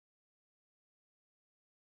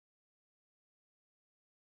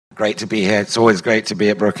Great to be here. It's always great to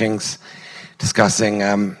be at Brookings,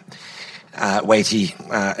 discussing weighty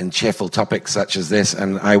and cheerful topics such as this.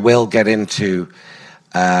 And I will get into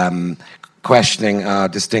questioning our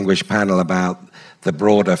distinguished panel about the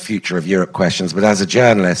broader future of Europe questions. But as a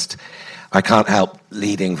journalist, I can't help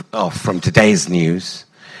leading off from today's news,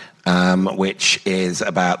 which is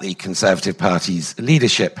about the Conservative Party's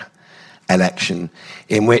leadership election,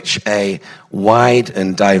 in which a wide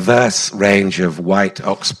and diverse range of white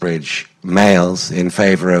Oxbridge males in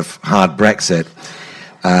favour of hard Brexit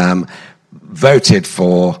voted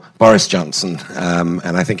for Boris Johnson,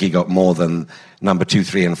 and I think he got more than number 2,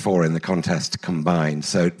 3, and 4 in the contest combined.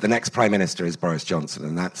 So the next Prime Minister is Boris Johnson,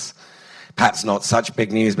 and that's perhaps not such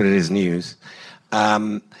big news, but it is news.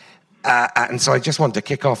 And so I just want to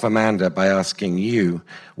kick off, Amanda, by asking you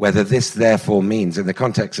whether this therefore means, in the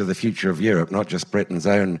context of the future of Europe, not just Britain's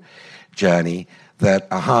own journey, that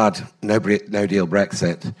a hard no-deal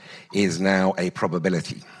Brexit is now a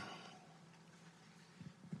probability.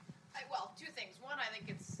 Well, two things. One, I think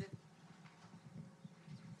it's... Do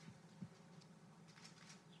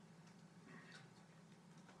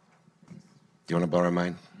you want to borrow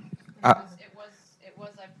mine?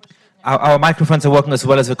 Our microphones are working as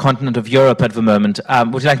well as the continent of Europe at the moment.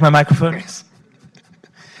 Would you like my microphone? Yes.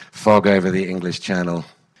 Fog over the English Channel.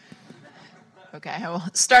 Okay, I will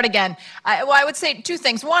start again. I would say two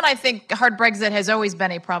things. One, I think hard Brexit has always been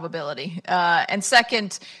a probability. And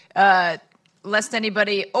second, lest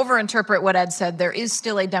anybody overinterpret what Ed said, there is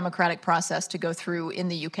still a democratic process to go through in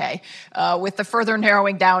the UK, with the further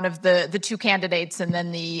narrowing down of the two candidates and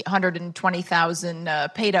then the 120,000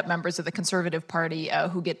 paid-up members of the Conservative Party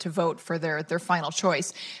who get to vote for their final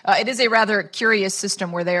choice. It is a rather curious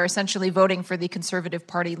system where they are essentially voting for the Conservative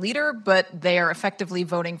Party leader, but they are effectively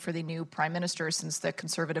voting for the new Prime Minister, since the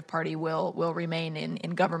Conservative Party will remain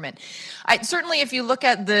in government. Certainly, if you look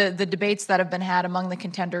at the debates that have been had among the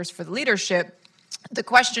contenders for the leadership, the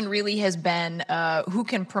question really has been who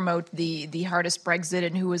can promote the hardest Brexit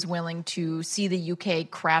and who is willing to see the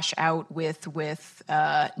UK crash out with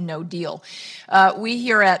no deal. We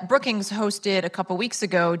here at Brookings hosted a couple weeks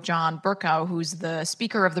ago John Bercow, who's the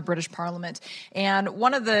Speaker of the British Parliament. And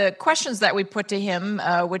one of the questions that we put to him,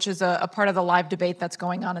 which is a part of the live debate that's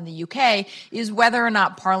going on in the UK, is whether or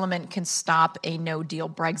not Parliament can stop a no-deal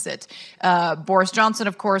Brexit. Boris Johnson,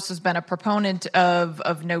 of course, has been a proponent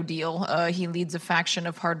of no deal. He leads a faction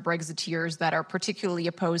of hard Brexiteers that are particularly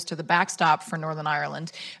opposed to the backstop for Northern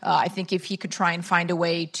Ireland. I think if he could try and find a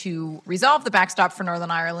way to resolve the backstop for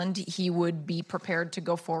Northern Ireland, he would be prepared to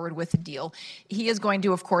go forward with a deal. He is going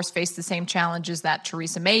to, of course, face the same challenges that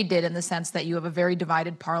Theresa May did, in the sense that you have a very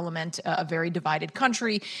divided parliament, a very divided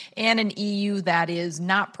country, and an EU that is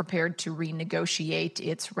not prepared to renegotiate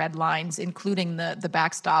its red lines, including the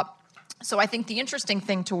backstop. So I think the interesting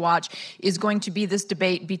thing to watch is going to be this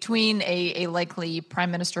debate between a likely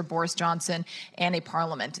Prime Minister Boris Johnson and a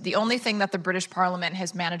Parliament. The only thing that the British Parliament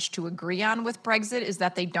has managed to agree on with Brexit is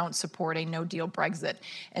that they don't support a no-deal Brexit.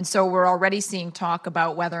 And so we're already seeing talk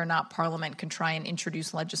about whether or not Parliament can try and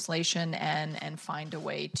introduce legislation and find a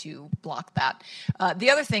way to block that.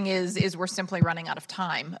 The other thing is we're simply running out of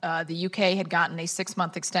time. The UK had gotten a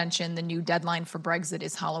 6-month extension. The new deadline for Brexit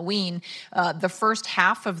is Halloween. The first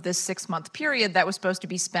half of this 6-month period that was supposed to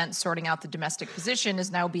be spent sorting out the domestic position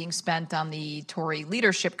is now being spent on the Tory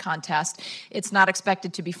leadership contest. It's not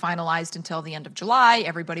expected to be finalized until the end of July.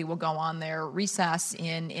 Everybody will go on their recess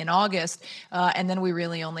in August, and then we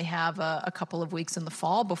really only have a couple of weeks in the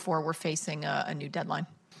fall before we're facing a new deadline.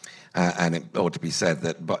 And it ought to be said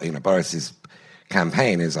that Boris's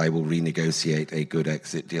campaign is, I will renegotiate a good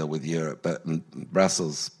exit deal with Europe, but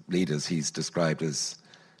Brussels leaders he's described as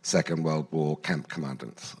Second World War camp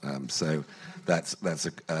commandants. So that's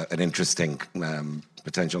an interesting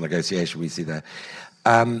potential negotiation we see there.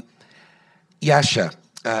 Yasha,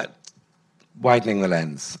 widening the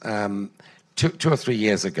lens. 2 or 3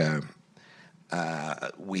 years ago,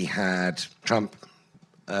 we had Trump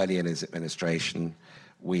early in his administration.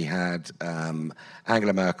 We had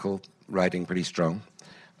Angela Merkel riding pretty strong,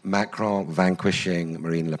 Macron vanquishing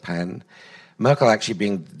Marine Le Pen, Merkel actually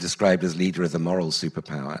being described as leader of the moral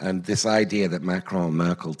superpower, and this idea that Macron and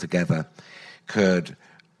Merkel together could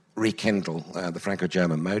rekindle the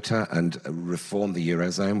Franco-German motor and reform the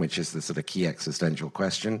Eurozone, which is the sort of key existential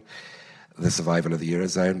question, the survival of the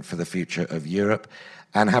Eurozone for the future of Europe,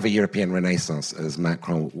 and have a European renaissance, as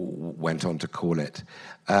Macron went on to call it.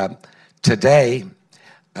 Today,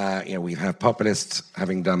 we have populists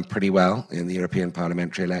having done pretty well in the European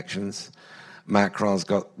parliamentary elections. Macron's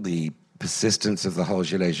got the persistence of the whole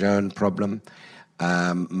Gilets jaunes problem.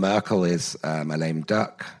 Merkel is a lame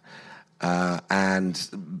duck.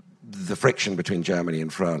 And the friction between Germany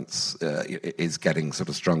and France is getting sort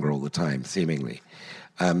of stronger all the time, seemingly.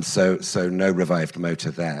 So no revived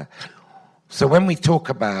motor there. So when we talk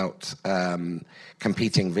about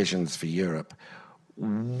competing visions for Europe,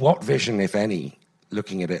 what vision, if any,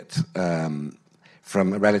 looking at it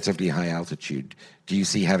from a relatively high altitude, do you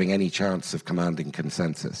see having any chance of commanding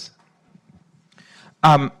consensus?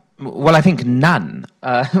 Well, I think none.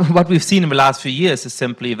 What we've seen in the last few years is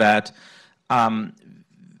simply that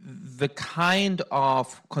the kind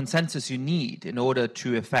of consensus you need in order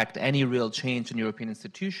to effect any real change in European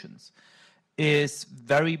institutions is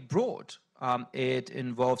very broad. It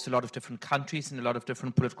involves a lot of different countries and a lot of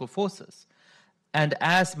different political forces. And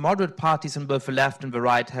as moderate parties on both the left and the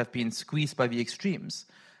right have been squeezed by the extremes,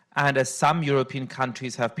 and as some European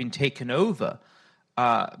countries have been taken over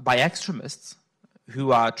by extremists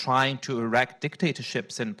who are trying to erect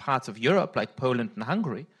dictatorships in parts of Europe, like Poland and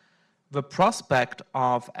Hungary, the prospect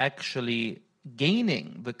of actually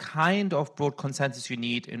gaining the kind of broad consensus you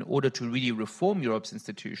need in order to really reform Europe's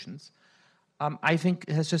institutions, I think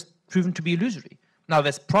has just proven to be illusory. Now,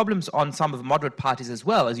 there's problems on some of the moderate parties as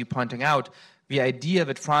well, as you're pointing out. The idea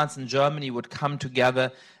that France and Germany would come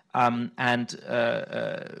together and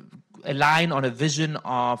align on a vision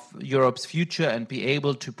of Europe's future and be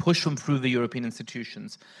able to push them through the European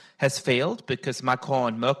institutions has failed because Macron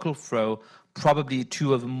and Merkel throw probably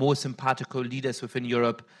two of the most simpatico leaders within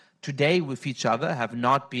Europe today with each other have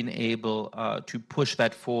not been able to push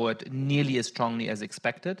that forward nearly as strongly as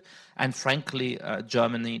expected. And frankly,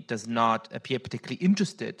 Germany does not appear particularly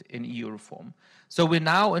interested in EU reform. So we're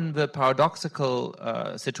now in the paradoxical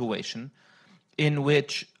situation in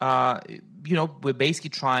which we're basically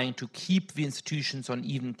trying to keep the institutions on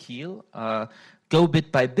even keel, go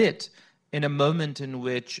bit by bit, in a moment in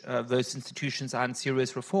which those institutions are in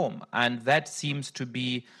serious reform. And that seems to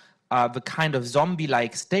be the kind of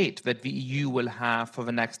zombie-like state that the EU will have for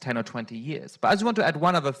the next 10 or 20 years. But I just want to add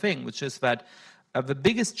one other thing, which is that the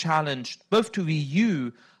biggest challenge, both to the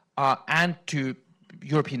EU and to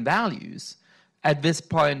European values, at this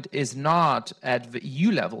point is not at the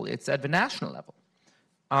EU level, it's at the national level.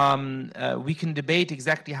 We can debate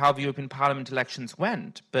exactly how the European Parliament elections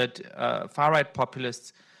went, but far-right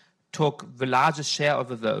populists took the largest share of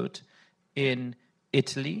the vote in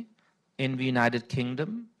Italy, in the United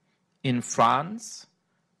Kingdom, in France,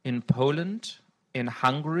 in Poland, in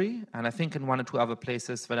Hungary, and I think in one or two other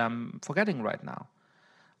places that I'm forgetting right now.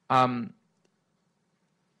 And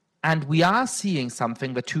we are seeing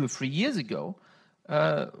something that 2 or 3 years ago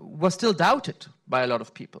was still doubted by a lot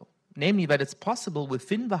of people, namely that it's possible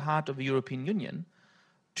within the heart of the European Union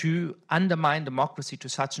to undermine democracy to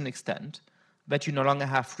such an extent that you no longer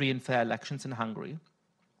have free and fair elections in Hungary,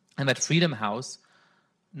 and that Freedom House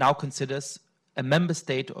now considers a member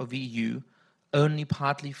state of the EU only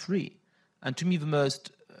partly free. And to me, the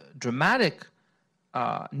most dramatic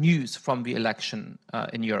news from the election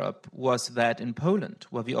in Europe was that in Poland,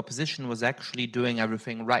 where the opposition was actually doing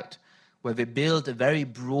everything right, where they built a very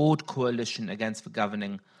broad coalition against the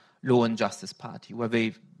governing Law and Justice Party, where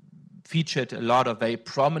they featured a lot of very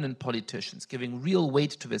prominent politicians, giving real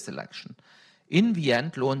weight to this election. In the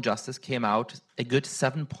end, Law and Justice came out a good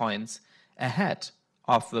 7 points ahead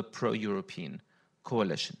of the pro-European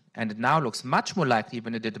coalition. And it now looks much more likely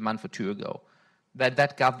than it did a month or two ago that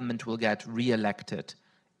that government will get re-elected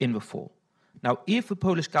in the fall. Now, if the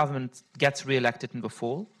Polish government gets re-elected in the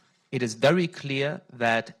fall, it is very clear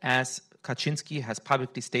that, as Kaczynski has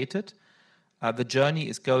publicly stated, the journey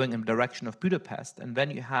is going in the direction of Budapest, and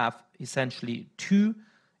then you have essentially two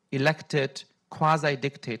elected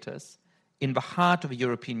quasi-dictators in the heart of the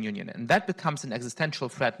European Union. And that becomes an existential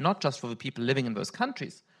threat, not just for the people living in those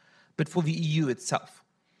countries, but for the EU itself.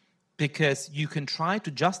 Because you can try to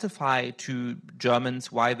justify to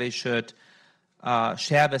Germans why they should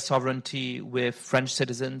share their sovereignty with French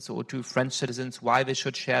citizens, or to French citizens why they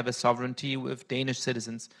should share their sovereignty with Danish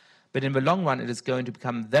citizens. But in the long run, it is going to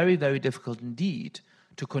become very, very difficult indeed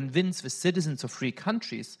to convince the citizens of free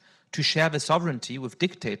countries to share their sovereignty with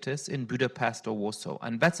dictators in Budapest or Warsaw.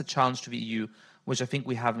 And that's a challenge to the EU, which I think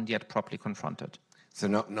we haven't yet properly confronted. So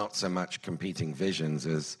not so much competing visions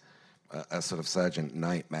as a sort of surgent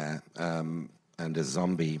nightmare and a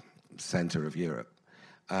zombie center of Europe.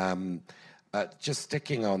 Just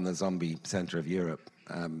sticking on the zombie center of Europe,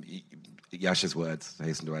 Yasha's words, I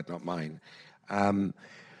hasten to add, not mine.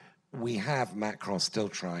 We have Macron still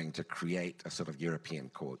trying to create a sort of European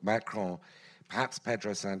court. Macron, perhaps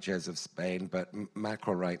Pedro Sanchez of Spain, but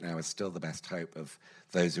Macron right now is still the best hope of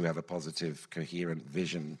those who have a positive, coherent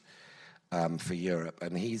vision for Europe.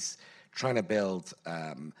 And he's trying to build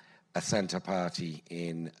a centre party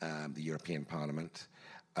in the European Parliament.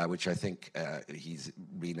 which I think he's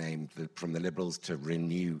renamed from the Liberals to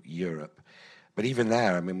Renew Europe. But even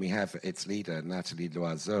there, I mean, we have its leader, Nathalie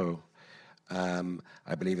Loiseau.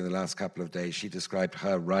 I believe in the last couple of days, she described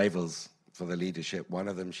her rivals for the leadership. One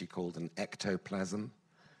of them she called an ectoplasm.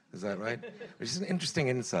 Is that right? Which is an interesting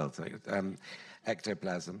insult,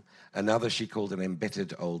 ectoplasm. Another she called an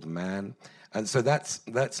embittered old man. And so that's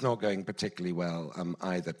not going particularly well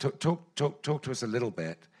either. Talk to us a little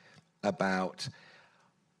bit about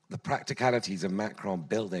the practicalities of Macron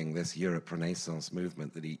building this Europe Renaissance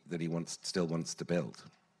movement that he still wants to build.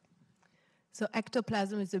 So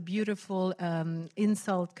ectoplasm is a beautiful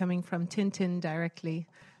insult coming from Tintin directly,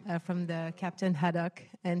 from the Captain Haddock,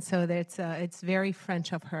 and so it's very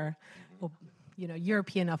French of her, or,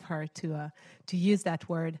 European of her to use that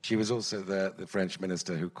word. She was also the French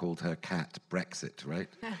minister who called her cat Brexit, right?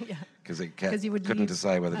 Yeah, because it couldn't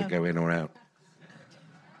decide whether to go in or out.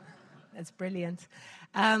 That's brilliant.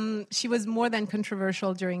 She was more than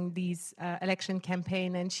controversial during these election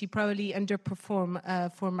campaign, and she probably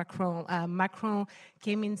underperformed for Macron. Macron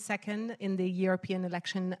came in second in the European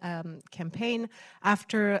election campaign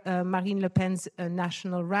after Marine Le Pen's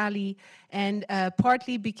national rally, and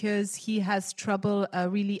partly because he has trouble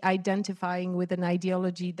really identifying with an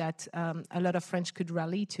ideology that a lot of French could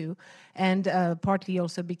rally to, and partly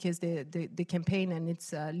also because the campaign and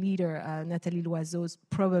its leader, Nathalie Loiseau,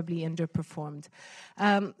 probably underperformed.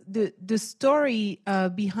 The story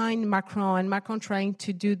behind Macron and Macron trying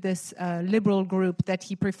to do this liberal group that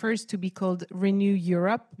he prefers to be called Renew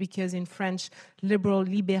Europe, because in French, liberal,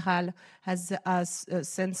 libéral has a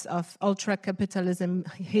sense of ultra-capitalism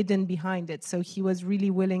hidden behind it. So he was really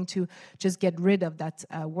willing to just get rid of that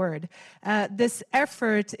word. This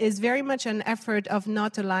effort is very much an effort of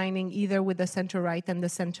not aligning either with the center-right and the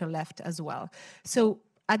center-left as well. So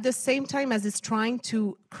at the same time as it's trying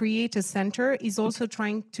to create a center, is also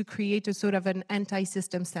trying to create a sort of an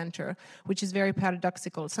anti-system center, which is very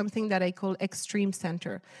paradoxical, something that I call extreme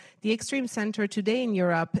center. The extreme center today in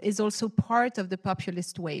Europe is also part of the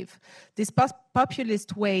populist wave. This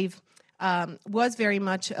populist wave was very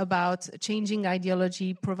much about changing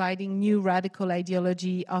ideology, providing new radical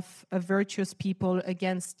ideology of a virtuous people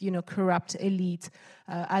against, corrupt elite,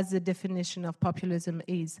 as the definition of populism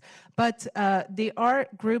is. But there are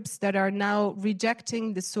groups that are now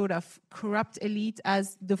rejecting the sort of corrupt elite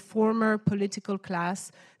as the former political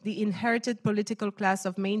class, the inherited political class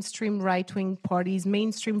of mainstream right-wing parties,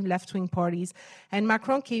 mainstream left-wing parties. And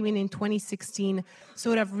Macron came in 2016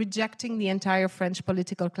 sort of rejecting the entire French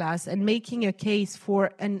political class and making a case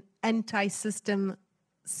for an anti-system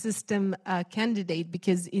candidate,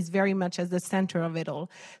 because he's very much at the center of it all.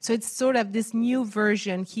 So it's sort of this new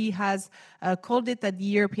version. He has called it at the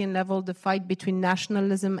European level the fight between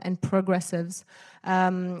nationalism and progressives,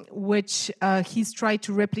 which he's tried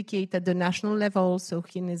to replicate at the national level, so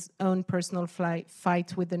in his own personal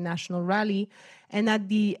fight with the National Rally. And at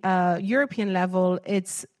the European level,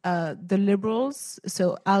 it's the liberals,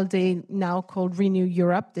 so ALDE, now called Renew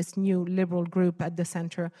Europe, this new liberal group at the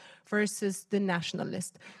center, versus the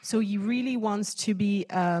nationalists. So he really wants to be,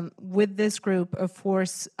 with this group, a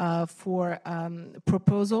force for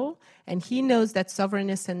proposal. And he knows that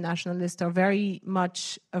sovereignists and nationalists are very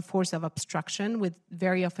much a force of obstruction, with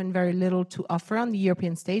very often very little to offer on the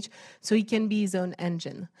European stage. So he can be his own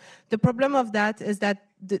engine. The problem of that is that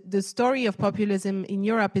the story of populism in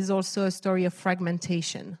Europe is also a story of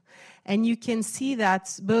fragmentation. And you can see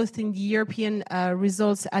that both in the European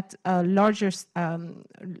results at a larger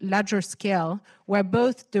scale, where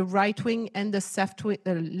both the right-wing and the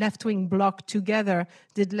left-wing bloc together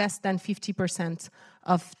did less than 50%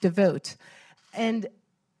 of the vote. And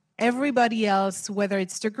everybody else, whether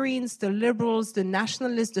it's the Greens, the Liberals, the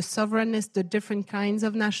nationalists, the sovereignists, the different kinds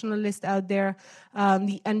of nationalists out there,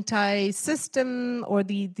 the anti-system or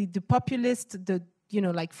the populist,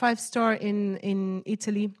 like Five Star in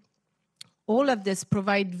Italy, all of this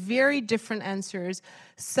provide very different answers,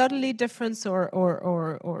 subtly different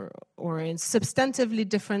or substantively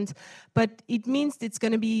different, but it means it's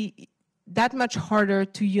going to be that much harder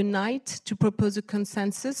to unite, to propose a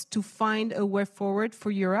consensus, to find a way forward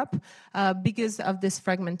for Europe because of this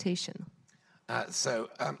fragmentation. So,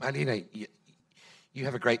 Alina, you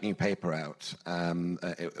have a great new paper out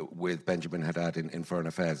with Benjamin Haddad in Foreign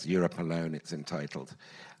Affairs, Europe Alone, it's entitled,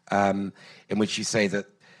 in which you say that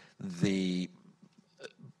the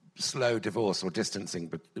slow divorce or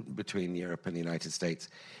distancing between Europe and the United States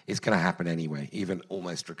is going to happen anyway, even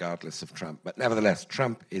almost regardless of Trump. But nevertheless,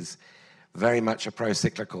 Trump is very much a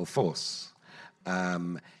pro-cyclical force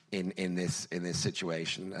in this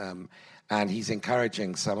situation, and he's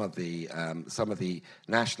encouraging some of the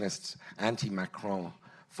nationalists, anti-Macron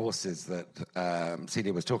forces that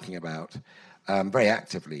Celia was talking about very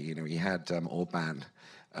actively. You know, he had Orban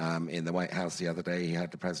in the White House the other day. He had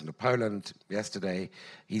the president of Poland yesterday.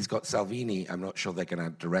 He's got Salvini. I'm not sure they're going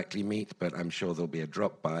to directly meet, but I'm sure there'll be a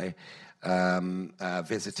drop-by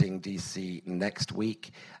visiting D.C. next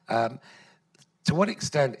week. To what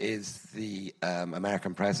extent is the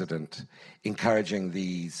American president encouraging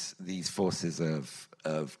these forces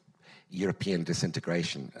of European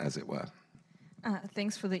disintegration, as it were?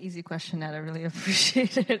 Thanks for the easy question, Ed. I really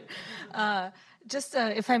appreciate it.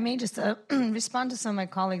 If I may, respond to some of my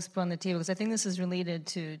colleagues put on the table, because I think this is related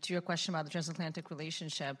to your question about the transatlantic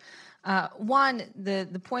relationship. One,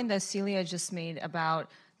 the point that Celia just made about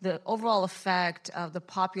the overall effect of the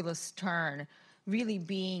populist turn really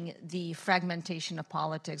being the fragmentation of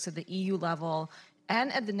politics at the EU level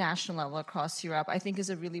and at the national level across Europe, I think is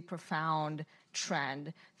a really profound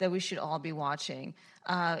trend that we should all be watching.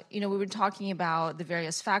 We were talking about the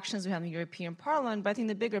various factions we have in the European Parliament, but I think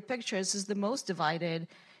the bigger picture is this is the most divided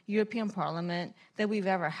European Parliament that we've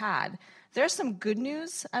ever had. There's some good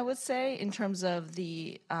news, I would say, in terms of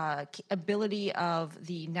the ability of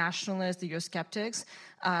the nationalists, the Eurosceptics,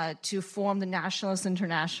 to form the nationalist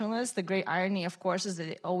internationalists. The great irony, of course, is that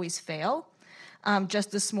they always fail.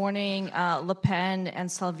 Just this morning, Le Pen and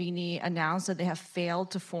Salvini announced that they have failed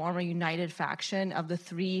to form a united faction of the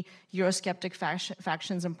three Eurosceptic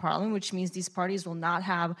factions in Parliament, which means these parties will not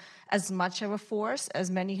have as much of a force as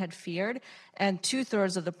many had feared. And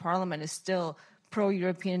 2/3 of the Parliament is still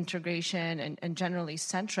pro-European integration and generally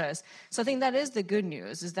centrist. So I think that is the good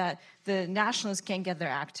news, is that the nationalists can't get their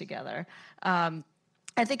act together.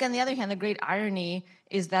 I think, on the other hand, the great irony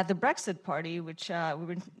is that the Brexit Party, which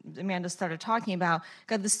Amanda started talking about,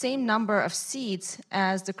 got the same number of seats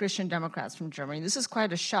as the Christian Democrats from Germany. This is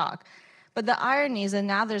quite a shock. But the irony is that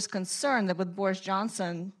now there's concern that with Boris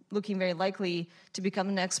Johnson looking very likely to become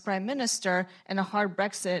the next prime minister and a hard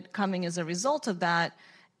Brexit coming as a result of that,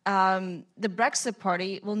 the Brexit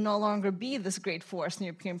Party will no longer be this great force in the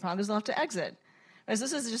European Parliament because they'll have to exit. Whereas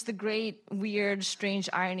this is just the great, weird, strange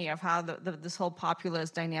irony of how this whole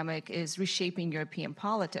populist dynamic is reshaping European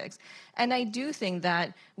politics. And I do think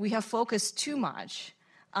that we have focused too much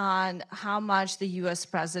on how much the U.S.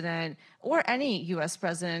 president or any U.S.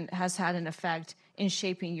 president has had an effect in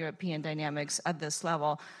shaping European dynamics at this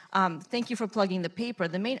level. Thank you for plugging the paper.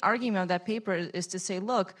 The main argument of that paper is to say,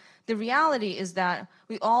 look, the reality is that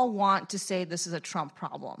we all want to say this is a Trump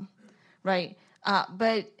problem, right?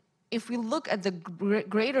 But if we look at the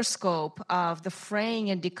greater scope of the fraying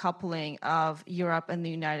and decoupling of Europe and the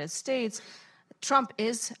United States, Trump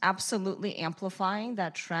is absolutely amplifying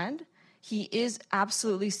that trend. He is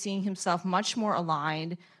absolutely seeing himself much more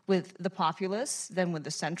aligned with the populists than with the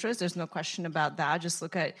centrists. There's no question about that. Just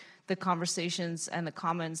look at the conversations and the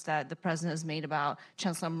comments that the president has made about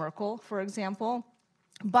Chancellor Merkel, for example.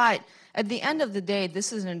 But at the end of the day,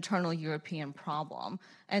 this is an internal European problem.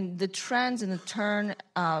 And the trends and the turn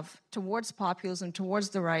towards populism, towards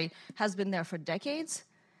the right, has been there for decades.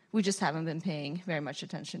 We just haven't been paying very much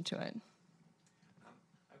attention to it.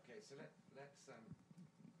 Okay, so let's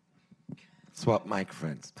swap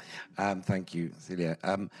microphones. Thank you, Celia.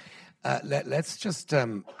 Let's just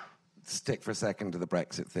stick for a second to the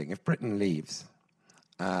Brexit thing. If Britain leaves,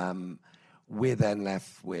 we're then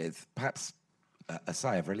left with perhaps a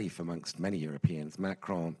sigh of relief amongst many Europeans,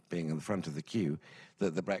 Macron being in the front of the queue,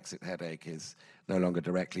 that the Brexit headache is no longer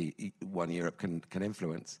directly one Europe can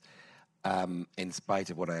influence, in spite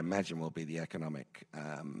of what I imagine will be the economic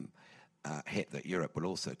hit that Europe will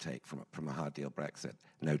also take from a hard deal Brexit,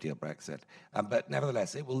 no deal Brexit. But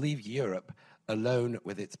nevertheless, it will leave Europe alone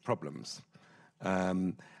with its problems.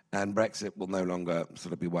 And Brexit will no longer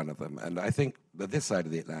sort of be one of them. And I think that this side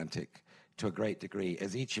of the Atlantic, to a great degree,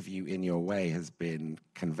 as each of you in your way has been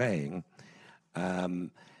conveying,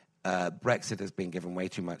 Brexit has been given way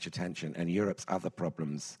too much attention, and Europe's other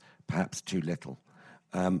problems perhaps too little.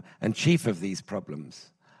 And chief of these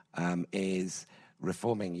problems is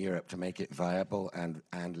reforming Europe to make it viable and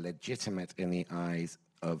legitimate in the eyes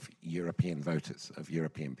of European voters, of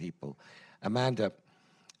European people. Amanda,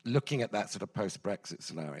 looking at that sort of post-Brexit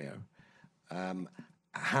scenario,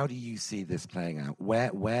 how do you see this playing out?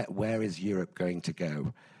 Where is Europe going to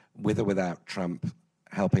go, with or without Trump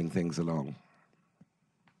helping things along?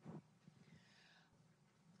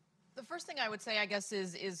 The first thing I would say, I guess,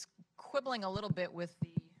 is quibbling a little bit with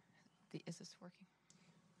the is this working?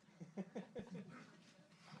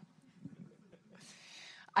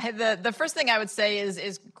 The first thing I would say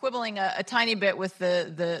is quibbling a tiny bit with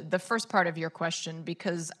the first part of your question,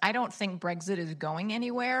 because I don't think Brexit is going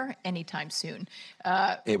anywhere anytime soon.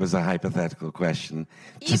 It was a hypothetical question.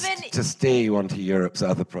 Even to steer you onto Europe's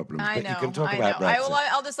other problems. I But know, you can talk I about know.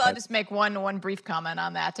 Brexit. I'll just make one brief comment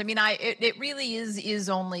on that. I mean, it really is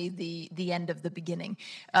only the end of the beginning,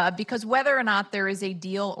 because whether or not there is a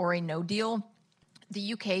deal or a no deal,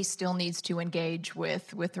 the UK still needs to engage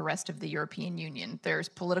with the rest of the European Union. There's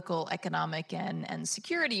political, economic, and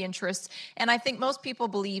security interests. And I think most people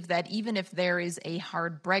believe that even if there is a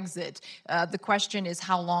hard Brexit, the question is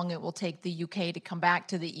how long it will take the UK to come back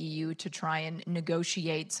to the EU to try and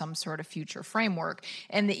negotiate some sort of future framework.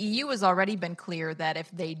 And the EU has already been clear that if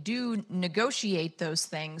they do negotiate those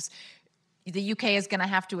things, the UK is going to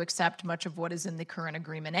have to accept much of what is in the current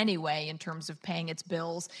agreement anyway, in terms of paying its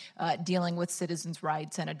bills, dealing with citizens'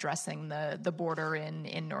 rights, and addressing the border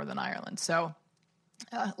in Northern Ireland. So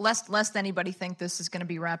lest anybody think this is going to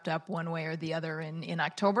be wrapped up one way or the other in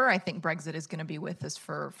October, I think Brexit is going to be with us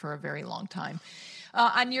for a very long time.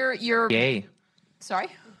 On your Yay. Sorry?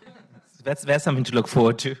 That's something to look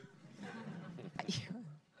forward to.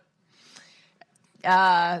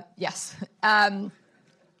 Yes.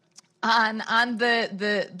 On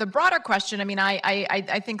the broader question, I mean,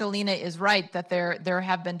 I think Alina is right that there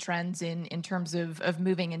have been trends in terms of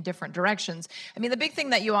moving in different directions. I mean, the big thing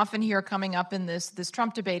that you often hear coming up in this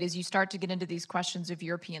Trump debate is you start to get into these questions of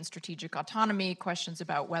European strategic autonomy, questions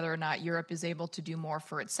about whether or not Europe is able to do more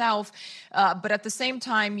for itself. But at the same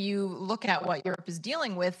time, you look at what Europe is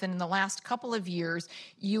dealing with, and in the last couple of years,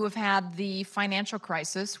 you have had the financial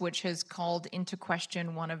crisis, which has called into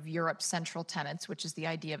question one of Europe's central tenets, which is the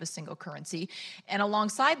idea of a single currency. And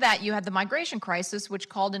alongside that, you had the migration crisis, which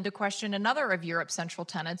called into question another of Europe's central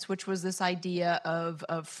tenets, which was this idea of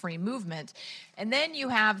free movement. And then you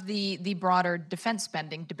have the broader defense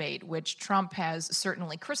spending debate, which Trump has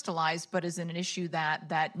certainly crystallized, but is an issue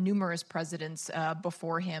that numerous presidents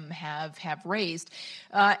before him have raised.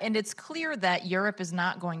 And it's clear that Europe is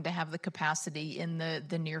not going to have the capacity in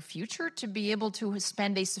the near future to be able to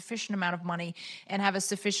spend a sufficient amount of money and have a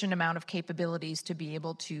sufficient amount of capabilities to be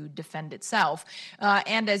able to defend itself.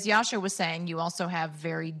 And as Yasha was saying, you also have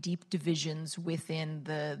very deep divisions within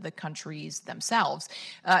the countries themselves.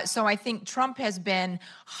 So I think Trump has been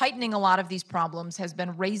heightening a lot of these problems, has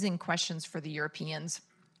been raising questions for the Europeans.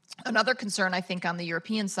 Another concern, I think, on the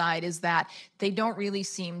European side is that they don't really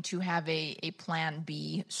seem to have a plan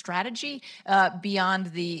B strategy beyond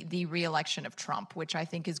the re-election of Trump, which I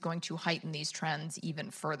think is going to heighten these trends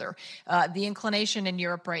even further. The inclination in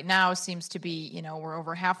Europe right now seems to be, we're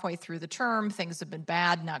over halfway through the term. Things have been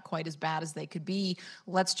bad, not quite as bad as they could be.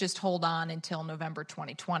 Let's just hold on until November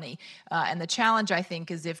 2020. And the challenge, I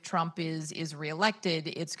think, is if Trump is re-elected,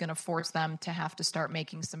 it's going to force them to have to start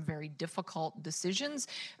making some very difficult decisions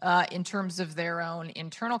in terms of their own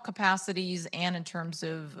internal capacities and in terms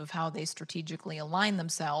of how they strategically align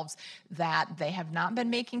themselves that they have not been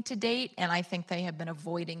making to date, and I think they have been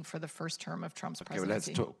avoiding for the first term of Trump's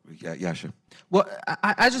presidency. Well, let's talk. Yeah, sure. Well,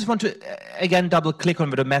 I just want to, again, double-click on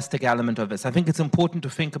the domestic element of this. I think it's important to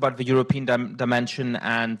think about the European dimension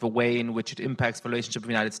and the way in which it impacts the relationship with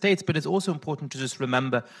the United States, but it's also important to just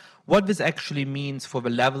remember what this actually means for the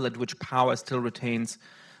level at which power still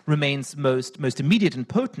remains most immediate and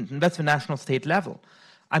potent, and that's the national state level.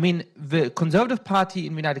 I mean, the Conservative Party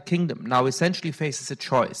in the United Kingdom now essentially faces a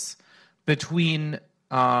choice between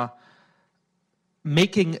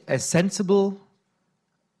making a sensible,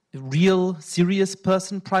 real, serious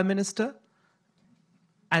person prime minister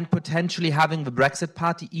and potentially having the Brexit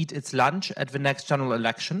party eat its lunch at the next general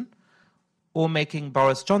election, or making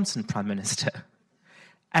Boris Johnson prime minister.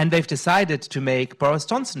 And they've decided to make Boris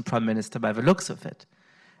Johnson prime minister by the looks of it.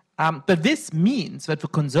 But this means that the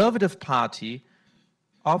Conservative Party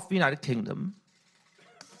of the United Kingdom,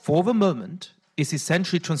 for the moment, is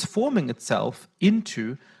essentially transforming itself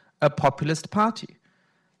into a populist party,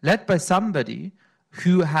 led by somebody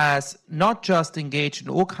who has not just engaged in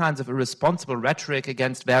all kinds of irresponsible rhetoric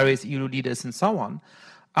against various EU leaders and so on,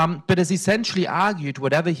 but has essentially argued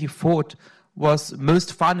whatever he thought was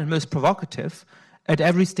most fun and most provocative at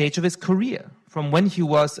every stage of his career, from when he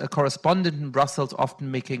was a correspondent in Brussels,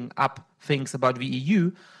 often making up things about the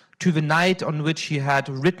EU, to the night on which he had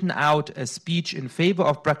written out a speech in favor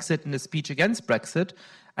of Brexit and a speech against Brexit,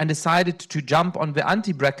 and decided to jump on the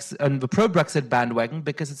anti-Brexit and the pro-Brexit bandwagon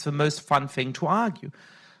because it's the most fun thing to argue.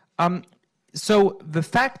 So the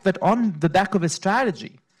fact that on the back of his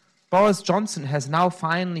strategy, Boris Johnson has now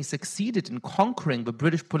finally succeeded in conquering the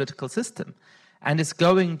British political system and is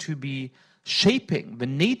going to be shaping the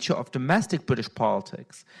nature of domestic British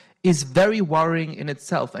politics is very worrying in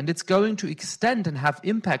itself, and it's going to extend and have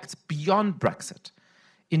impacts beyond Brexit.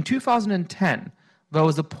 In 2010, there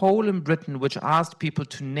was a poll in Britain which asked people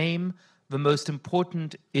to name the most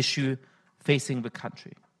important issue facing the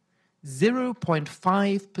country.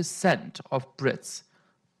 0.5% of Brits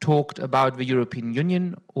talked about the European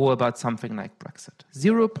Union or about something like Brexit.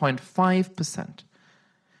 0.5%.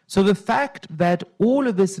 So the fact that all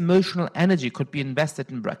of this emotional energy could be invested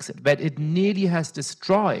in Brexit, that it nearly has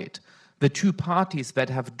destroyed the two parties that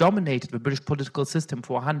have dominated the British political system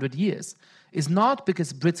for 100 years, is not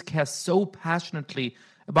because Brits care so passionately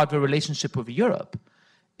about the relationship with Europe.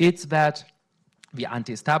 It's that the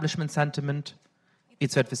anti-establishment sentiment,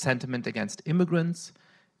 it's that the sentiment against immigrants,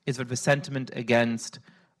 it's that the sentiment against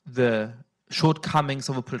the shortcomings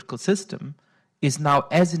of a political system is now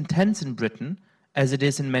as intense in Britain as it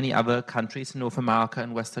is in many other countries in North America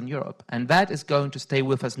and Western Europe. And that is going to stay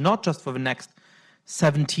with us not just for the next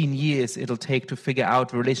 17 years it'll take to figure out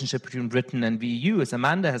the relationship between Britain and the EU, as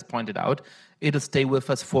Amanda has pointed out. It'll stay with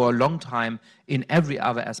us for a long time in every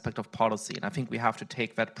other aspect of policy. And I think we have to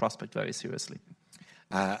take that prospect very seriously.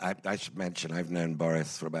 I should mention, I've known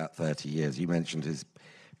Boris for about 30 years. You mentioned his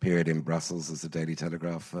period in Brussels as a Daily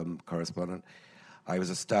Telegraph correspondent. I was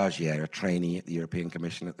a stagiaire, a trainee at the European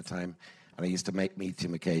Commission at the time, and I used to meet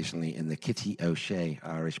him occasionally in the Kitty O'Shea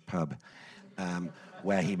Irish pub,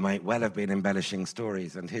 where he might well have been embellishing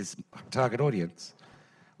stories, and his target audience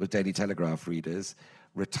was Daily Telegraph readers,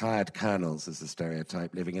 retired colonels as a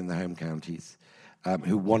stereotype, living in the home counties,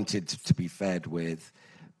 who wanted to be fed with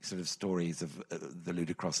sort of stories of the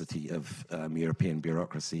ludicrosity of European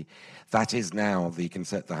bureaucracy. That is now the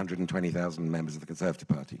 120,000 members of the Conservative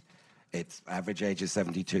Party. Its average age is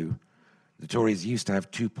 72. The Tories used to have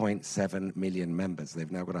 2.7 million members.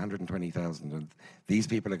 They've now got 120,000. And these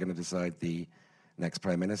people are going to decide the next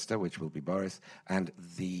Prime Minister, which will be Boris, and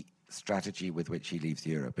the strategy with which he leaves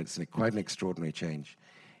Europe. It's quite an extraordinary change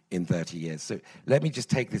in 30 years. So let me just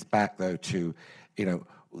take this back, though, to,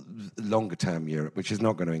 longer-term Europe, which is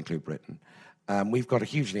not going to include Britain. We've got a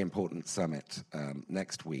hugely important summit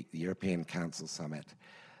next week, the European Council Summit,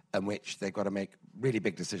 in which they've got to make really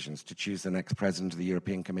big decisions to choose the next president of the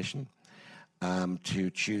European Commission, to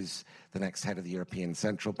choose the next head of the European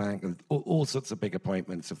Central Bank, all sorts of big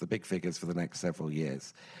appointments of the big figures for the next several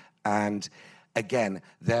years. And again,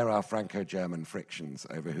 there are Franco-German frictions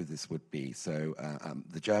over who this would be. So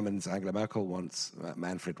the Germans, Angela Merkel wants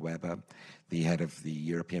Manfred Weber, the head of the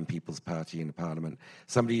European People's Party in the Parliament,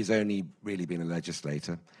 somebody who's only really been a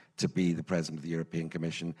legislator, to be the president of the European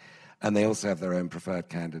Commission. And they also have their own preferred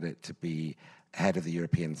candidate to be head of the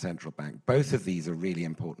European Central Bank. Both of these are really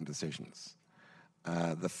important decisions.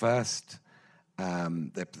 The first,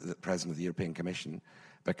 the president of the European Commission,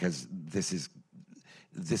 because this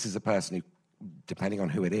is a person who, depending on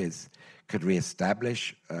who it is, could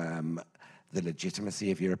reestablish the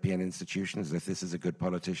legitimacy of European institutions if this is a good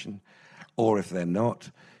politician, or if they're not,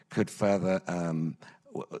 could further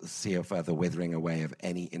see a further withering away of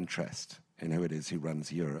any interest in who it is who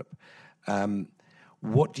runs Europe.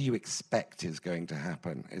 What do you expect is going to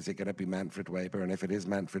happen? Is it going to be Manfred Weber? And if it is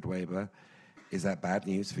Manfred Weber, is that bad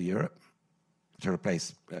news for Europe to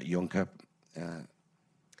replace Juncker?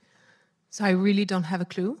 So I really don't have a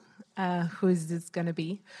clue who is this going to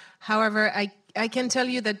be. However, I can tell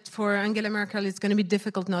you that for Angela Merkel, it's going to be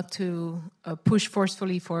difficult not to push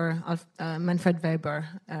forcefully for Manfred Weber.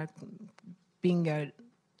 Being a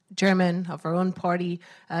German of her own party,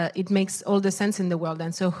 it makes all the sense in the world.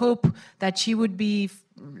 And so hope that she would be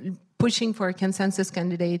pushing for consensus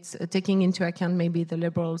candidates, taking into account maybe the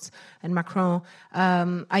Liberals and Macron,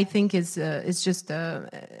 I think is just,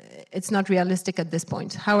 it's not realistic at this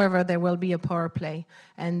point. However, there will be a power play,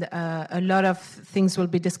 and a lot of things will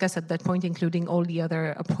be discussed at that point, including all the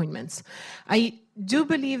other appointments. I do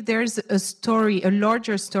believe there's a story, a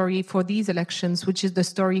larger story for these elections, which is the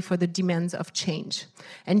story for the demands of change.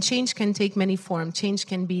 And change can take many forms. Change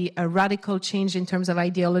can be a radical change in terms of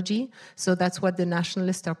ideology. So that's what the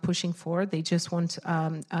nationalists are pushing for. They just want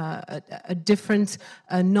a different,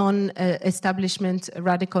 non-establishment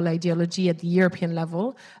radical ideology at the European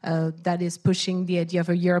level that is pushing the idea of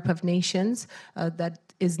a Europe of nations, that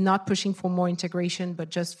is not pushing for more integration,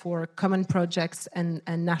 but just for common projects and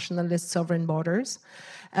nationalist sovereign borders.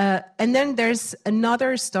 And then there's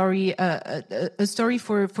another story, a story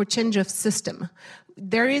for change of system.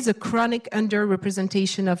 there is a chronic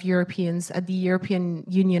underrepresentation of Europeans at the European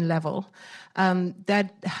Union level.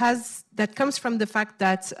 That comes from the fact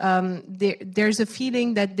that there's a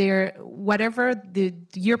feeling that whatever the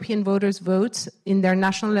European voters vote in their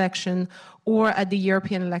national election or at the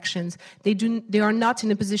European elections, they are not in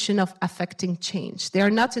a position of affecting change. They are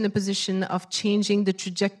not in a position of changing the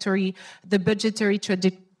trajectory, the budgetary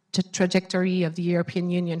trajectory of the European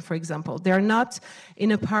Union, for example. They are not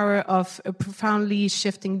in a power of profoundly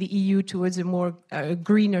shifting the EU towards a more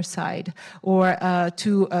greener side, or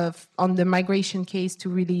on the migration case, to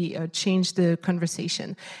really change the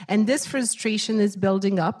conversation. And this frustration is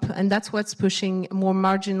building up, and that's what's pushing more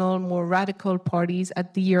marginal, more radical parties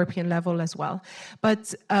at the European level as well.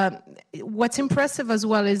 But what's impressive as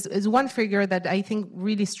well is one figure that I think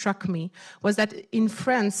really struck me, was that in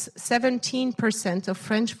France, 17% of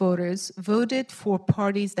French voters voted for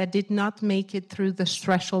parties that did not make it through the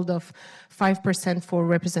threshold of 5% for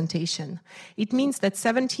representation. It means that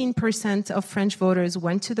 17% of French voters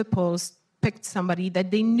went to the polls, picked somebody that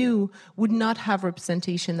they knew would not have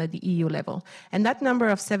representation at the EU level. And that number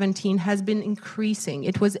of 17 has been increasing.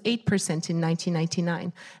 It was 8% in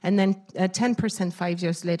 1999, and then 10% 5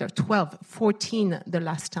 years later, 12, 14 the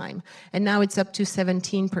last time. And now it's up to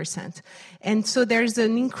 17%. And so there's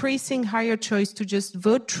an increasing higher choice to just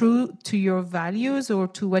vote true to your values or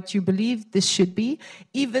to what you believe this should be,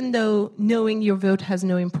 even though knowing your vote has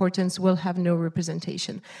no importance, will have no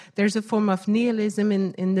representation. There's a form of nihilism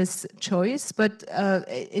in this choice, but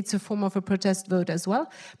it's a form of a protest vote as well.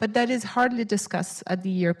 But that is hardly discussed at the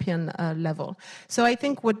European level. So I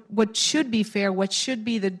think what should be fair, what should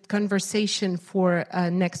be the conversation for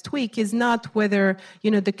next week, is not whether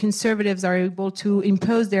the Conservatives are able to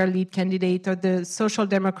impose their lead candidate or the Social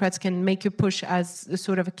Democrats can make a push as a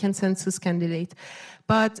sort of a consensus candidate,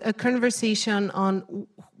 but a conversation on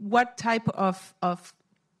what type of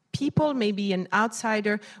people, maybe an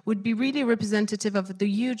outsider, would be really representative of the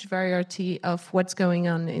huge variety of what's going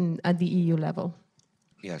on at the EU level.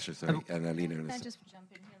 Yeah, sure. Sorry. And Alina. Can I just jump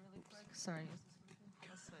in here really quick? Sorry.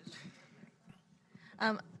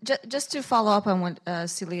 Just to follow up on what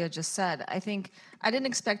Celia just said, I think I didn't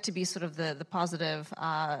expect to be sort of the positive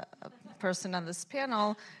person on this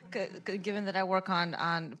panel, given that I work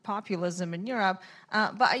on populism in Europe.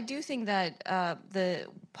 But I do think that the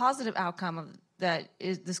positive outcome of that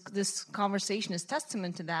is this conversation is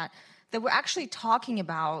testament to that we're actually talking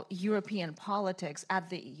about European politics at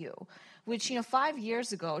the EU, which 5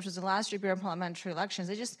 years ago, which was the last European parliamentary elections,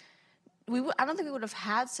 I don't think we would have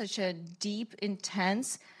had such a deep,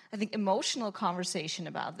 intense, I think, emotional conversation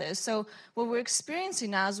about this. So what we're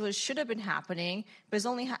experiencing now is what should have been happening, but it's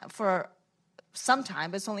only for some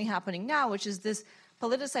time, but it's only happening now, which is this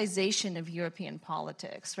politicization of European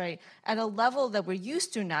politics, right? At a level that we're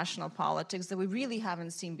used to in national politics that we really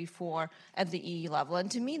haven't seen before at the EU level. And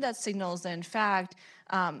to me, that signals that, in fact,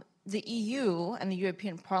 the EU and the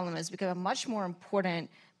European Parliament has become a much more important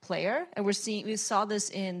player. And we saw this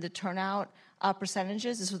in the turnout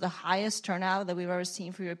percentages. This was the highest turnout that we've ever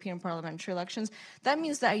seen for European parliamentary elections. That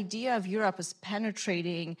means the idea of Europe is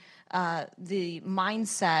penetrating the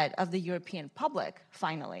mindset of the European public,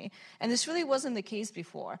 finally. And this really wasn't the case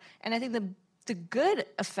before. And I think the good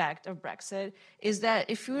effect of Brexit is that,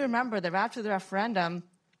 if you remember, that after the referendum,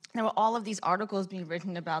 there were all of these articles being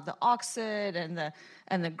written about the Oxit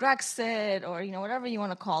and the Grexit, or whatever you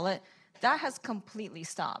want to call it. That has completely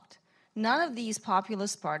stopped. None of these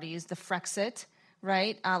populist parties, the Frexit,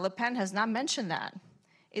 right? Le Pen has not mentioned that.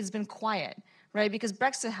 It's been quiet, right? Because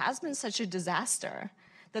Brexit has been such a disaster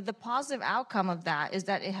that the positive outcome of that is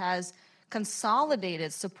that it has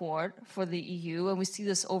consolidated support for the EU, and we see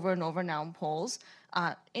this over and over now in polls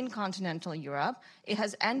in continental Europe. It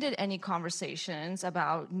has ended any conversations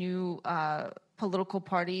about new political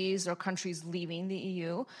parties or countries leaving the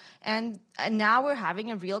EU. And now we're having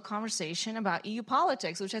a real conversation about EU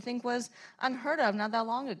politics, which I think was unheard of not that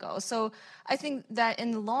long ago. So I think that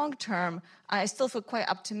in the long term, I still feel quite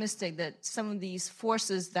optimistic that some of these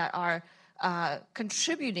forces that are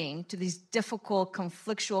contributing to these difficult,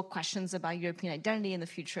 conflictual questions about European identity and the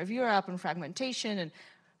future of Europe and fragmentation and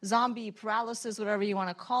zombie paralysis, whatever you want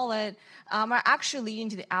to call it, are actually leading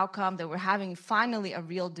to the outcome that we're having finally a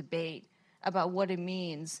real debate about what it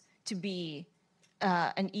means to be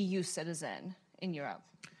an EU citizen in Europe.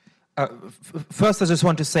 First, I just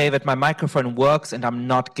want to say that my microphone works and I'm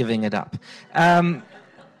not giving it up.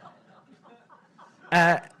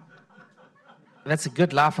 That's a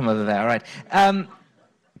good laugh from over there, all right.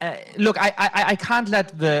 Look, I can't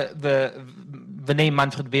let the name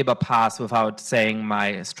Manfred Weber pass without saying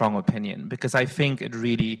my strong opinion, because I think it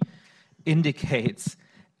really indicates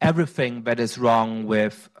everything that is wrong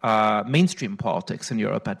with mainstream politics in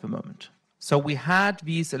Europe at the moment. So we had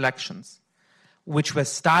these elections, which were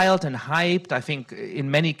styled and hyped, I think, in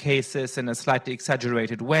many cases in a slightly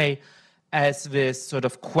exaggerated way, as this sort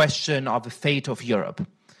of question of the fate of Europe.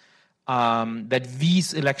 That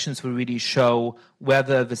these elections will really show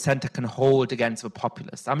whether the center can hold against the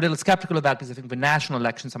populists. I'm a little skeptical of that because I think the national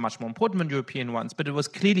elections are much more important than European ones, but it was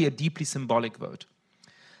clearly a deeply symbolic vote.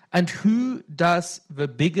 And who does the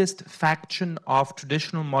biggest faction of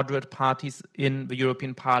traditional moderate parties in the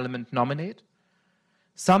European Parliament nominate?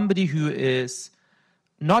 Somebody who is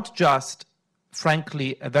not just,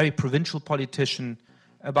 frankly, a very provincial politician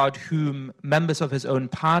about whom members of his own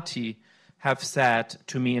party have said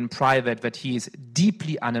to me in private that he is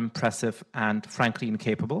deeply unimpressive and frankly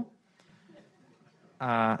incapable.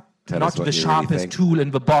 Not the sharpest tool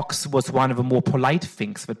in the box was one of the more polite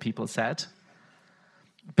things that people said.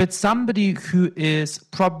 But somebody who is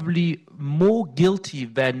probably more guilty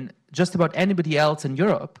than just about anybody else in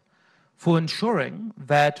Europe for ensuring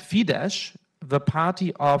that Fidesz, the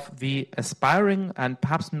party of the aspiring, and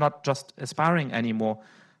perhaps not just aspiring anymore,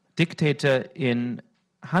 dictator in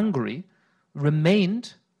Hungary,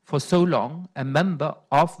 remained for so long a member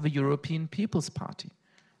of the European People's Party.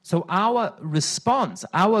 So our response,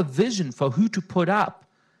 our vision for who to put up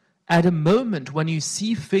at a moment when you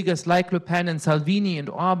see figures like Le Pen and Salvini and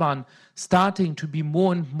Orban starting to be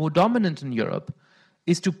more and more dominant in Europe,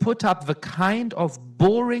 is to put up the kind of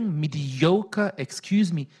boring, mediocre,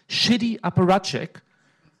 shitty apparatchik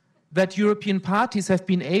that European parties have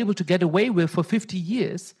been able to get away with for 50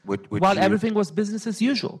 years while everything was business as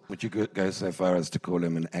usual. Would you go so far as to call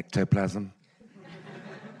him an ectoplasm?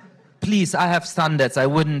 Please, I have standards. I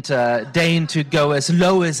wouldn't deign to go as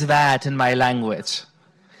low as that in my language.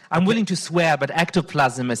 I'm willing to swear, but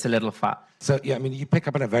ectoplasm is a little far. So, yeah, I mean, you pick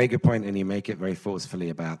up on a very good point and you make it very forcefully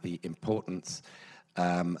about the importance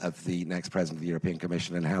of the next president of the European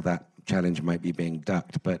Commission and how that challenge might be being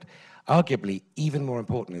ducked. But arguably, even more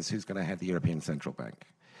important is who's going to head the European Central Bank,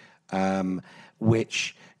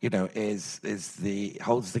 which, you know,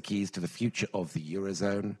 holds the keys to the future of the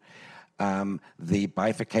Eurozone. The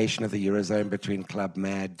bifurcation of the Eurozone between Club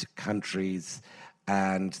Med countries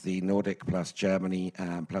and the Nordic plus Germany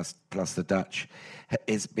plus the Dutch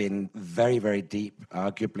has been very, very deep.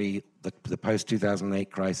 Arguably, the post-2008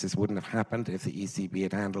 crisis wouldn't have happened if the ECB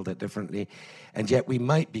had handled it differently. And yet we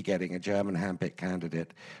might be getting a German handpicked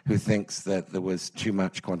candidate who thinks that there was too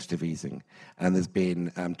much quantitative easing and there's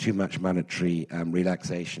been too much monetary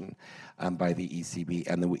relaxation by the ECB,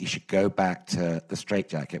 and that we should go back to the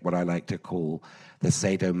straitjacket, what I like to call the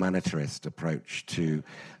sadomonetarist approach to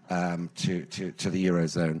the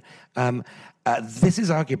Eurozone. This is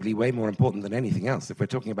arguably way more important than anything else. If we're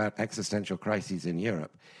talking about existential crises in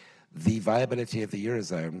Europe, the viability of the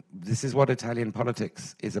Eurozone, this is what Italian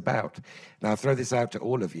politics is about. Now, I'll throw this out to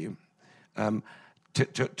all of you.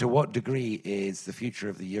 To what degree is the future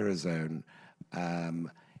of the Eurozone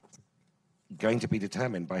going to be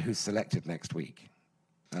determined by who's selected next week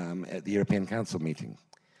at the European Council meeting?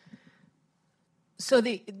 So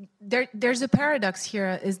there's a paradox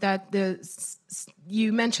here, is that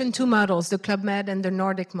you mentioned two models, the Club Med and the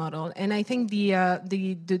Nordic model, and I think the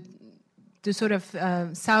sort of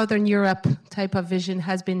Southern Europe type of vision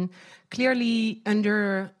has been clearly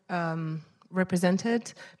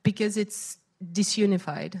represented because it's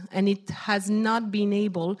disunified and it has not been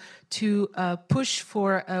able to push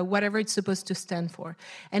for whatever it's supposed to stand for,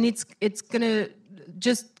 and it's going to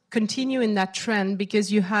just continue in that trend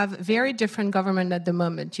because you have very different government at the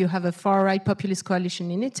moment. You have a far-right populist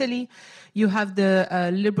coalition in Italy. You have the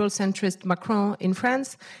liberal centrist Macron in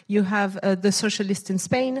France. You have the socialist in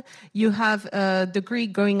Spain. You have the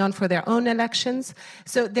Greek going on for their own elections.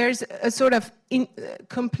 So there's a sort of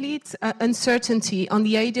complete uncertainty on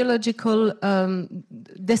the ideological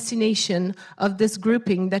destination of this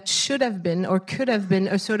grouping that should have been or could have been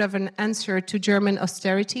a sort of an answer to German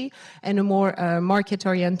austerity and a more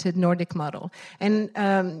market-oriented Nordic model. And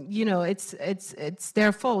you know, it's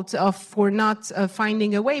their fault for not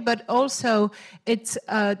finding a way, but also it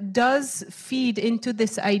does feed into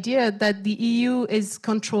this idea that the EU is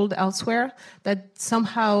controlled elsewhere, that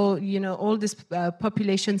somehow, you know, all this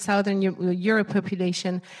population, Southern Europe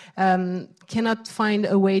population, cannot find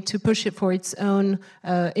a way to push it for its own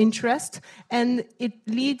interest, and it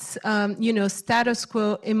leads, status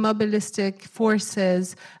quo immobilistic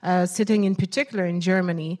forces sitting in particular in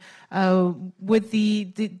Germany with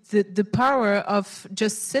the power of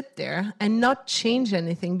just sit there and not change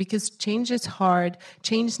anything, because change is hard.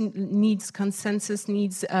 Change needs consensus,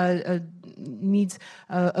 needs a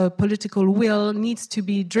political will, needs to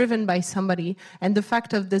be driven by somebody, and the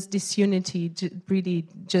fact of this disunity really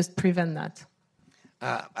just prevent that.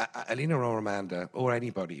 Alina or Amanda, or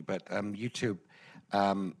anybody, but you two,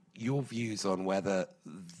 your views on whether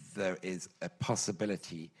there is a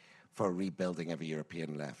possibility for a rebuilding of a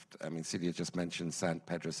European left. I mean, Celia just mentioned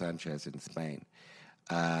Pedro Sanchez in Spain.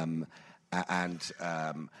 I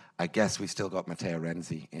guess we've still got Matteo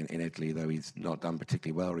Renzi in Italy, though he's not done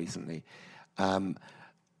particularly well recently.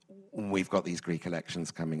 We've got these Greek elections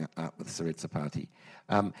coming up with the Syriza party.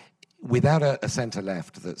 Without a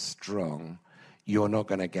centre-left that's strong, you're not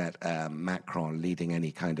going to get Macron leading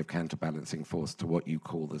any kind of counterbalancing force to what you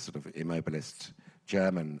call the sort of immobilist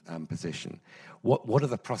German position. What are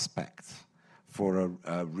the prospects for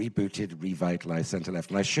a rebooted, revitalized centre-left?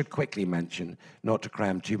 And I should quickly mention, not to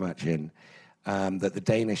cram too much in, that the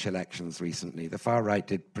Danish elections recently, the far right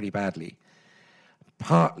did pretty badly,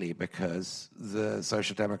 partly because the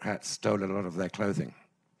Social Democrats stole a lot of their clothing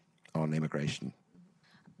on immigration.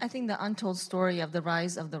 I think the untold story of the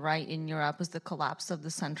rise of the right in Europe is the collapse of the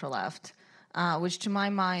center-left, which to my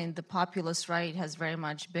mind, the populist right has very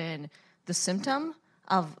much been the symptom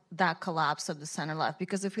of that collapse of the center-left.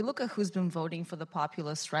 Because if you look at who's been voting for the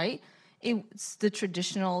populist right, it's the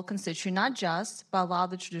traditional constituency, not just, but a lot of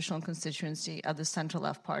the traditional constituency of the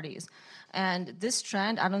center-left parties. And this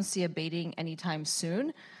trend, I don't see abating anytime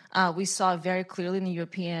soon. We saw it very clearly in the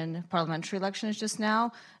European parliamentary elections just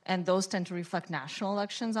now, and those tend to reflect national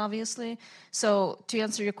elections, obviously. So to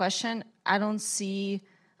answer your question, I don't see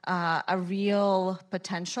a real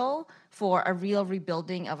potential for a real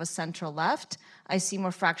rebuilding of a center-left. I see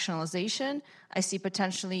more fractionalization. I see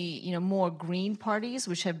potentially, more green parties,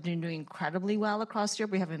 which have been doing incredibly well across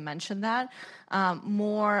Europe. We haven't mentioned that.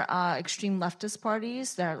 More extreme leftist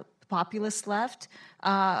parties that are populist left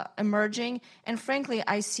emerging. And frankly,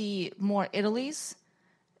 I see more Italy's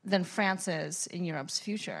than France's in Europe's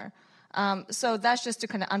future. So that's just to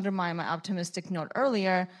kind of undermine my optimistic note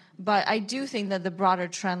earlier. But I do think that the broader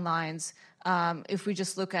trend lines, if we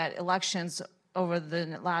just look at elections over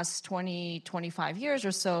the last 20, 25 years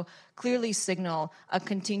or so, clearly signal a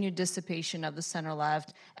continued dissipation of the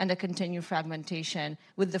center-left and a continued fragmentation,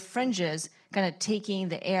 with the fringes kind of taking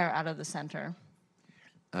the air out of the center.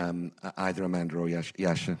 Either Amanda or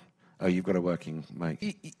Yasha. Oh, you've got a working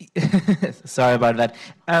mic. Sorry about that.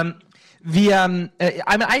 I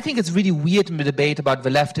think it's really weird in the debate about the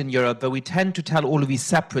left in Europe that we tend to tell all of these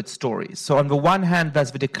separate stories. So on the one hand,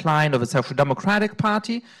 there's the decline of the Social Democratic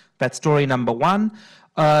Party. That's story number one.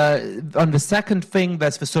 On the second thing,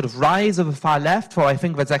 there's the sort of rise of the far left, for I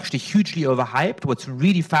think that's actually hugely overhyped. What's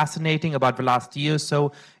really fascinating about the last year or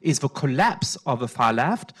so is the collapse of the far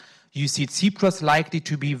left. You see Tsipras likely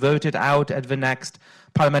to be voted out at the next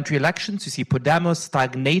parliamentary elections. You see Podemos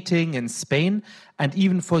stagnating in Spain. And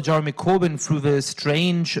even for Jeremy Corbyn, through the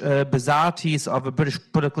strange bizarrities of a British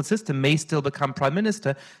political system, may still become prime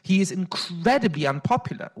minister. He is incredibly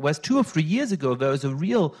unpopular. Whereas 2 or 3 years ago, there was a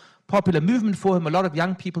real popular movement for him, a lot of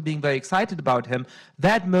young people being very excited about him.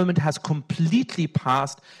 That moment has completely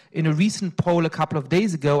passed. In a recent poll a couple of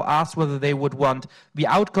days ago, asked whether they would want the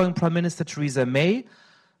outgoing Prime Minister Theresa May,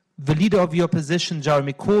 the leader of the opposition,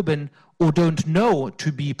 Jeremy Corbyn, or don't know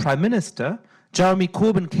to be Prime Minister. Jeremy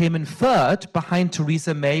Corbyn came in third behind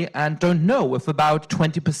Theresa May and don't know, with about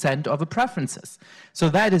 20% of the preferences. So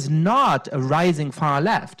that is not a rising far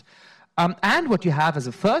left. And what you have as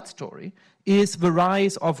a third story is the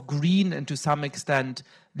rise of green and to some extent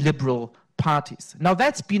liberal parties. Now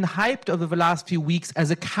that's been hyped over the last few weeks as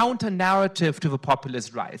a counter-narrative to the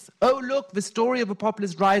populist rise. Oh, look, the story of a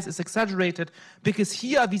populist rise is exaggerated because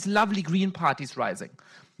here are these lovely green parties rising.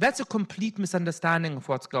 That's a complete misunderstanding of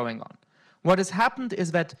what's going on. What has happened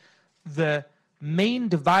is that the main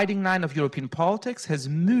dividing line of European politics has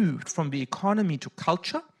moved from the economy to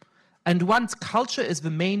culture. And once culture is the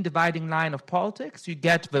main dividing line of politics, you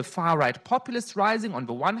get the far-right populists rising on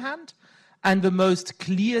the one hand, and the most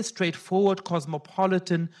clear, straightforward,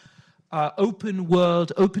 cosmopolitan, open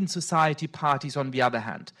world, open society parties on the other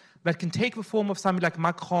hand. That can take the form of something like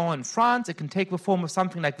Macron in France, it can take the form of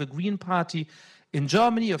something like the Green Party in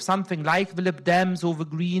Germany, of something like the Lib Dems or the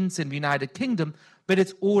Greens in the United Kingdom, but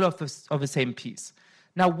it's all of the same piece.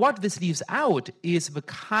 Now, what this leaves out is the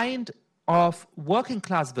kind of working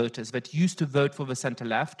class voters that used to vote for the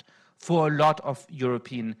center-left for a lot of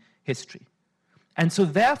European history. And so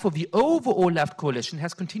therefore, the overall left coalition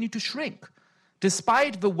has continued to shrink.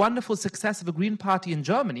 Despite the wonderful success of the Green Party in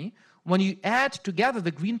Germany, when you add together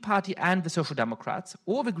the Green Party and the Social Democrats,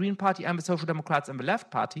 or the Green Party and the Social Democrats and the Left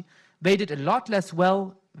Party, they did a lot less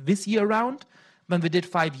well this year around than they did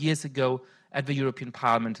 5 years ago at the European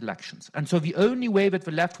Parliament elections. And so the only way that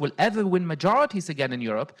the left will ever win majorities again in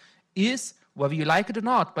Europe is, whether you like it or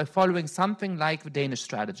not, by following something like the Danish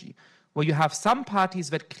strategy, where you have some parties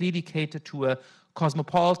that clearly cater to a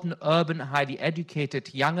cosmopolitan, urban, highly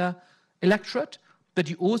educated, younger electorate, but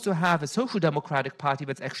you also have a social democratic party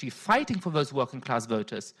that's actually fighting for those working class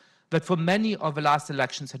voters that for many of the last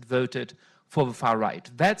elections had voted for the far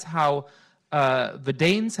right. That's how the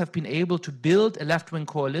Danes have been able to build a left-wing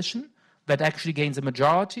coalition that actually gains a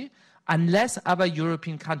majority. Unless other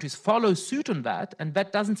European countries follow suit on that, and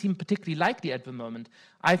that doesn't seem particularly likely at the moment,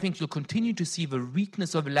 I think you'll continue to see the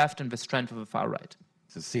weakness of the left and the strength of the far right.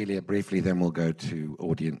 Cecilia, briefly, then we'll go to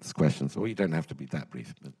audience questions, or you don't have to be that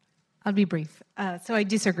brief. But. I'll be brief. So I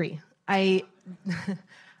disagree. I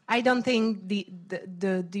don't think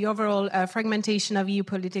the overall fragmentation of EU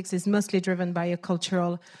politics is mostly driven by a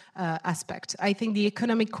cultural aspect. I think the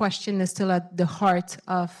economic question is still at the heart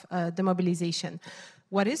of the mobilization.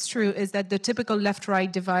 What is true is that the typical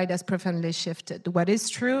left-right divide has profoundly shifted. What is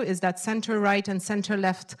true is that center-right and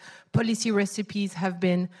center-left policy recipes have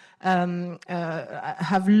been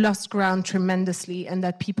have lost ground tremendously, and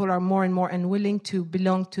that people are more and more unwilling to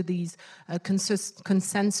belong to these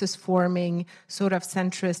consensus-forming sort of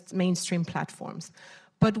centrist mainstream platforms.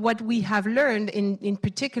 But what we have learned, in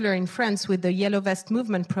particular in France with the Yellow Vest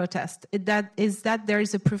movement protest, is that there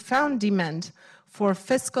is a profound demand for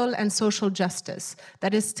fiscal and social justice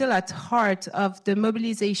that is still at heart of the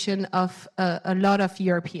mobilization of a lot of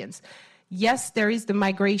Europeans. Yes, there is the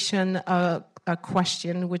migration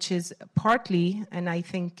question, which is partly, and I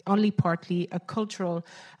think only partly, a cultural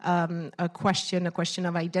a question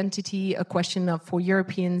of identity, a question of for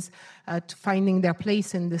Europeans to finding their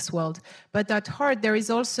place in this world. But at heart, there is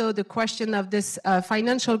also the question of this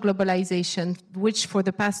financial globalization, which for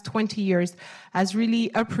the past 20 years has really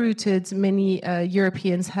uprooted many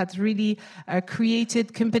Europeans, has really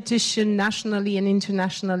created competition nationally and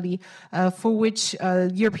internationally for which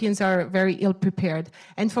Europeans are very ill prepared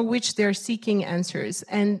and for which they're seeking answers.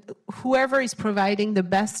 And whoever is providing the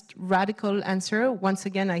best radical answer, once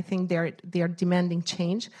again, I think they are demanding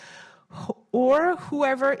change, or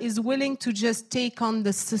whoever is willing to just take on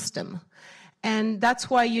the system. And that's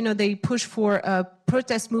why, they push for a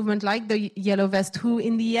protest movement like the Yellow Vest, who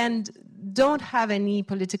in the end don't have any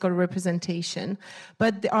political representation,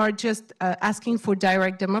 but are just asking for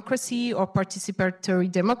direct democracy or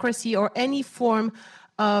participatory democracy or any form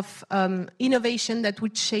of innovation that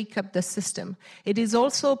would shake up the system. It is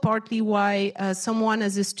also partly why someone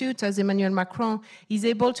as astute as Emmanuel Macron is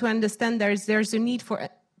able to understand there's a need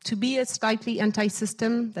to be a slightly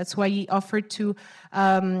anti-system. That's why he offered to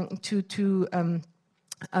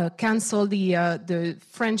cancel the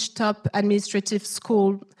French top administrative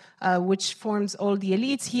school, which forms all the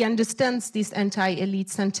elites. He understands this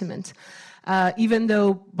anti-elite sentiment. Even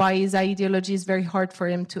though by his ideology it's very hard for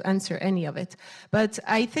him to answer any of it. But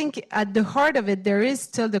I think at the heart of it, there is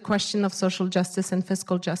still the question of social justice and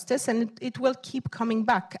fiscal justice, and it will keep coming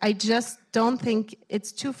back. I just don't think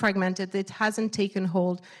it's too fragmented. It hasn't taken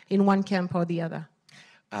hold in one camp or the other.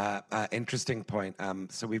 Interesting point.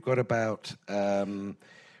 So we've got about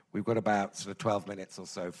sort of 12 minutes or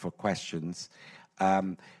so for questions.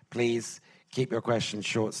 Please keep your questions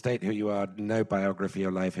short. State who you are. No biography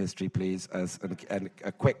or life history, please. And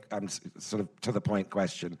a quick, sort of to the point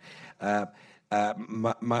question.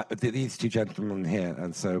 These two gentlemen here,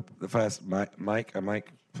 and so the first, Mike. Mike.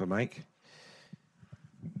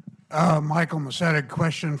 Michael Macetic,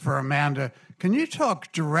 question for Amanda. Can you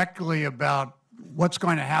talk directly about what's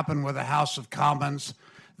going to happen with the House of Commons?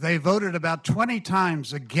 They voted about 20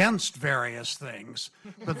 times against various things,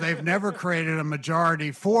 but they've never created a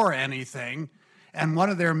majority for anything. And one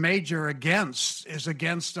of their major against is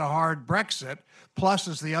against a hard Brexit. Plus,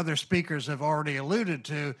 as the other speakers have already alluded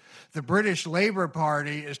to, the British Labour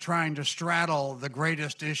Party is trying to straddle the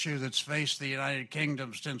greatest issue that's faced the United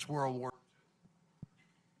Kingdom since World War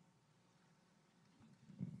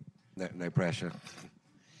II. No pressure.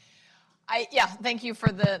 Thank you for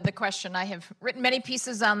the question. I have written many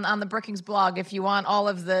pieces on the Brookings blog if you want all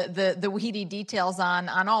of the weedy details on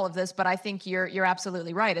all of this, but I think you're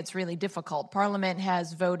absolutely right. It's really difficult. Parliament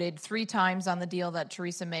has voted 3 times on the deal that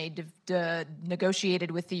Theresa May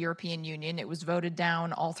negotiated with the European Union. It was voted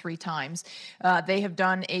down all 3 times. They have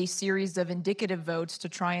done a series of indicative votes to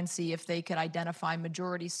try and see if they could identify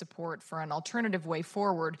majority support for an alternative way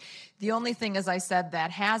forward. The only thing, as I said,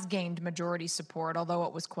 that has gained majority support, although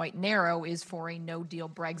it was quite narrow, is for a no-deal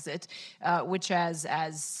Brexit, which,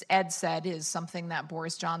 as Ed said, is something that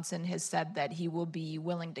Boris Johnson has said that he will be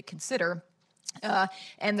willing to consider.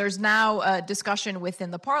 And there's now a discussion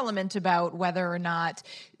within the Parliament about whether or not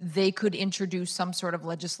they could introduce some sort of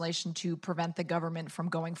legislation to prevent the government from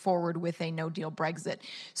going forward with a no-deal Brexit.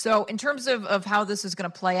 So in terms of how this is going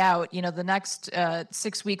to play out, the next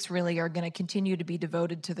 6 weeks really are going to continue to be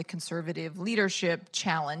devoted to the Conservative leadership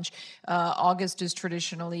challenge. August is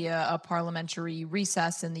traditionally a parliamentary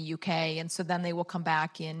recess in the UK, and so then they will come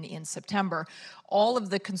back in September. All of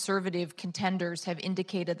the Conservative contenders have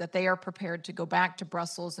indicated that they are prepared to go back to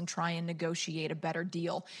Brussels and try and negotiate a better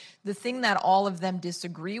deal. The thing that all of them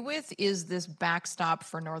disagree with is this backstop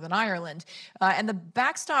for Northern Ireland. And the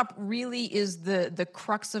backstop really is the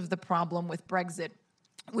crux of the problem with Brexit,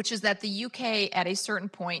 which is that the UK at a certain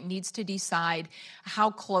point needs to decide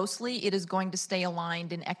how closely it is going to stay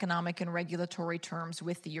aligned in economic and regulatory terms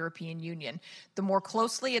with the European Union. The more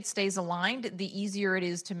closely it stays aligned, the easier it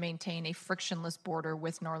is to maintain a frictionless border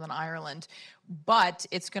with Northern Ireland. But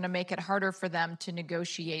it's going to make it harder for them to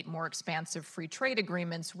negotiate more expansive free trade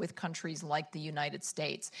agreements with countries like the United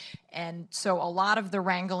States. And so a lot of the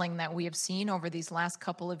wrangling that we have seen over these last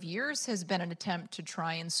couple of years has been an attempt to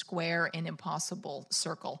try and square an impossible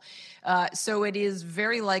circle. So it is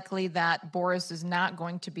very likely that Boris is not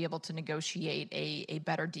going to be able to negotiate a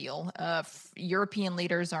better deal. European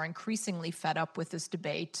leaders are increasingly fed up with this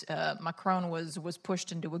debate. Macron was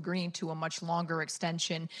pushed into agreeing to a much longer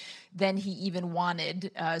extension than he even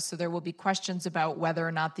wanted. So there will be questions about whether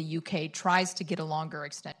or not the UK tries to get a longer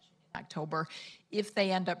extension in October. If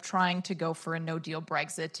they end up trying to go for a no-deal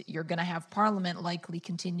Brexit, you're going to have Parliament likely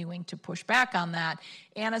continuing to push back on that.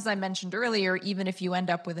 And as I mentioned earlier, even if you end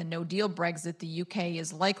up with a no-deal Brexit, the UK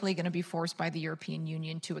is likely going to be forced by the European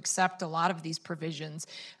Union to accept a lot of these provisions,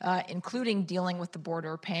 including dealing with the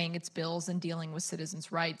border, paying its bills, and dealing with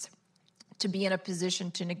citizens' rights, to be in a position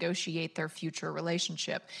to negotiate their future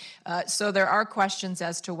relationship. So there are questions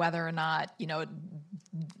as to whether or not,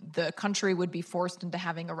 the country would be forced into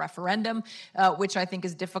having a referendum, which I think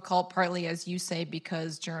is difficult, partly, as you say,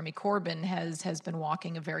 because Jeremy Corbyn has been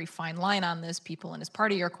walking a very fine line on this. People in his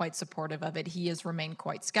party are quite supportive of it. He has remained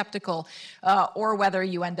quite skeptical, or whether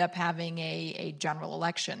you end up having a general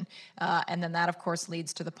election. And then that, of course,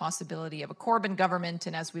 leads to the possibility of a Corbyn government,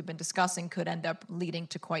 and as we've been discussing, could end up leading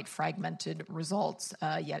to quite fragmented results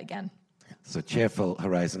yet again. So cheerful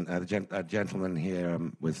horizon. The gentleman here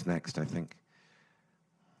was next, I think.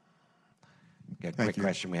 Quick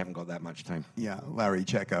question. We haven't got that much time. Yeah, Larry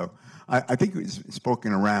Checo. I think it's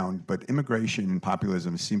spoken around, but immigration and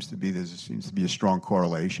populism seems to be a strong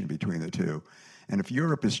correlation between the two. And if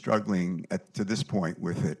Europe is struggling to this point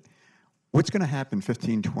with it, what's going to happen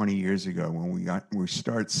 15, 20 years ago when we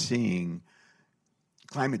start seeing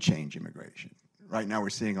climate change immigration? Right now, we're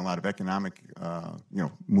seeing a lot of economic,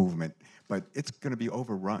 movement, but it's going to be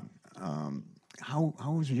overrun.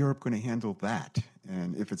 How is Europe going to handle that?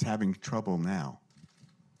 And if it's having trouble now?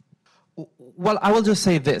 Well, I will just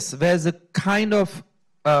say this. There's a kind of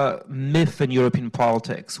myth in European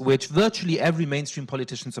politics, which virtually every mainstream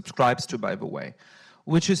politician subscribes to, by the way,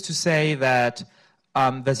 which is to say that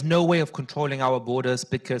there's no way of controlling our borders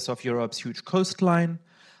because of Europe's huge coastline.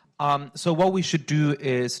 So what we should do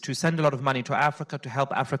is to send a lot of money to Africa to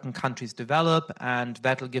help African countries develop, and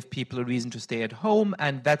that'll give people a reason to stay at home,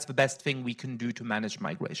 and that's the best thing we can do to manage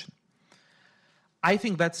migration. I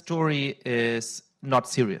think that story is not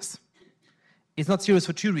serious. It's not serious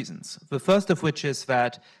for 2 reasons. The first of which is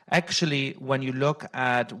that actually when you look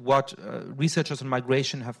at what researchers on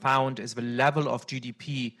migration have found is the level of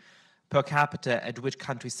GDP per capita at which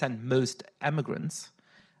countries send most immigrants,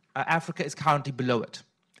 Africa is currently below it.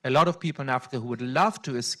 A lot of people in Africa who would love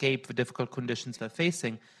to escape the difficult conditions they're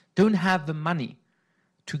facing don't have the money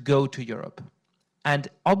to go to Europe. And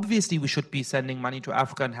obviously we should be sending money to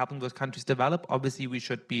Africa and helping those countries develop. Obviously we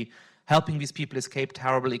should be helping these people escape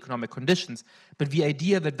terrible economic conditions. But the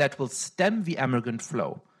idea that that will stem the immigrant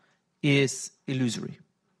flow is illusory.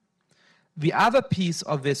 The other piece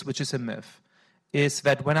of this, which is a myth, is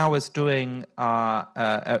that when I was doing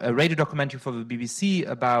a radio documentary for the BBC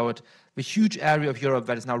about the huge area of Europe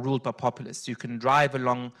that is now ruled by populists, you can drive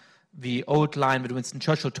along the old line that Winston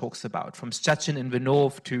Churchill talks about, from Szczecin in the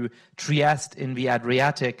north to Trieste in the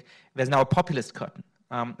Adriatic, there's now a populist curtain.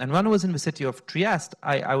 And when I was in the city of Trieste,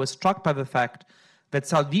 I was struck by the fact that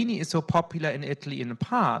Salvini is so popular in Italy in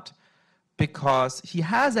part because he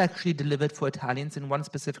has actually delivered for Italians in one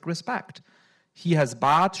specific respect. He has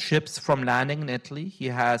barred ships from landing in Italy. He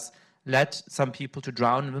has led some people to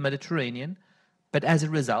drown in the Mediterranean. But as a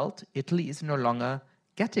result, Italy is no longer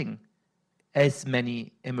getting as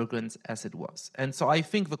many immigrants as it was. And so I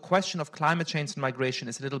think the question of climate change and migration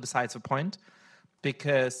is a little besides the point,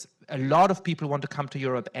 because a lot of people want to come to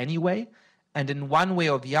Europe anyway. And in one way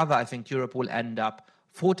or the other, I think Europe will end up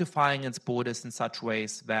fortifying its borders in such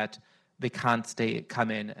ways that they can't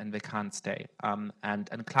come in and they can't stay.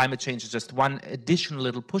 And climate change is just one additional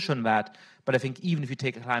little push on that. But I think even if you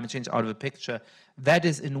take climate change out of the picture, that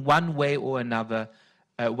is in one way or another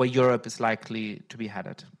where Europe is likely to be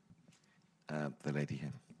headed. The lady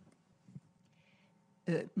here.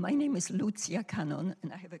 My name is Lucia Cannon,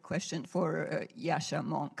 and I have a question for Yasha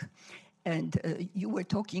Monk. And you were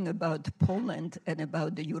talking about Poland and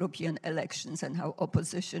about the European elections and how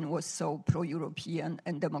opposition was so pro-European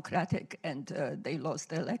and democratic, and they lost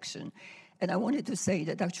the election. And I wanted to say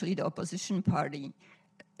that actually the opposition party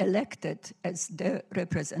elected as their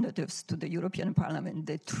representatives to the European Parliament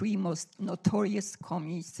the three most notorious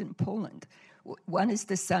communists in Poland. One is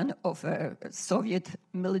the son of a Soviet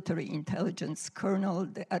military intelligence colonel.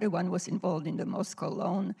 The other one was involved in the Moscow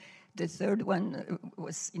loan. The third one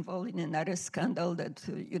was involved in another scandal that,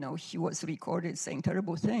 he was recorded saying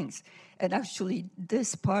terrible things. And actually,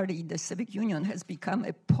 this party, the Civic Union, has become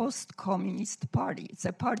a post-communist party. It's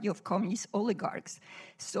a party of communist oligarchs.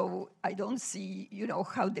 So I don't see,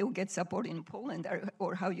 how they'll get support in Poland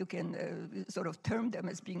or how you can sort of term them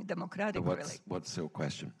as being democratic. What's your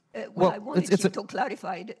question? I wanted you to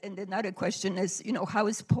clarify it. And another question is, how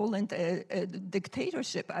is Poland a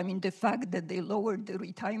dictatorship? I mean, the fact that they lowered the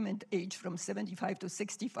retirement age from 75 to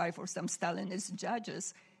 65 for some Stalinist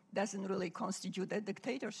judges doesn't really constitute a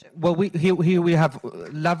dictatorship. Well, here we have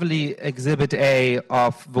lovely Exhibit A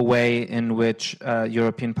of the way in which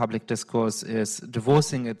European public discourse is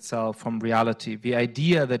divorcing itself from reality. The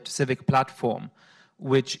idea that Civic Platform,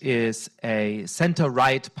 which is a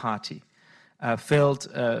center-right party, filled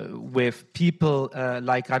with people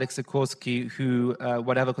like Radek Sikorski, who,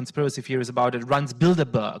 whatever conspiracy theories about it, runs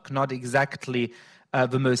Bilderberg, not exactly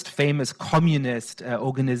the most famous communist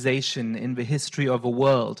organization in the history of the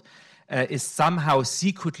world, is somehow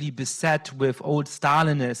secretly beset with old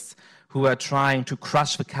Stalinists who are trying to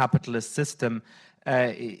crush the capitalist system.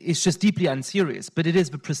 It's just deeply unserious. But it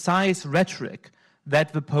is the precise rhetoric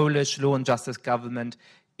that the Polish law and justice government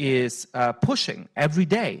is pushing every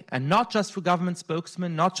day, and not just through government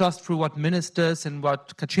spokesmen, not just through what ministers and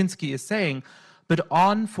what Kaczynski is saying, but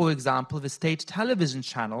on, for example, the state television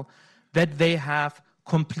channel that they have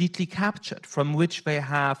completely captured, from which they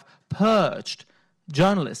have purged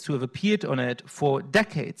journalists who have appeared on it for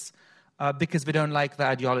decades because they don't like the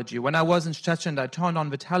ideology. When I was in Szczecin, I turned on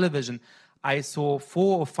the television, I saw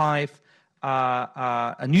 4 or 5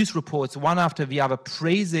 news reports, one after the other,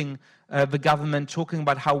 praising the government, talking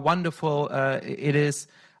about how wonderful it is,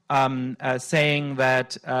 saying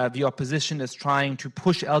that the opposition is trying to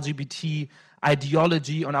push LGBT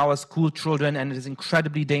ideology on our school children, and it is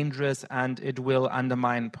incredibly dangerous and it will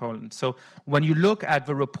undermine Poland. So when you look at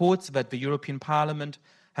the reports that the European Parliament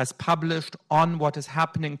has published on what is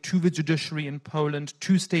happening to the judiciary in Poland,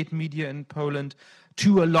 to state media in Poland,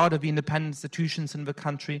 to a lot of the independent institutions in the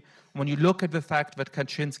country, when you look at the fact that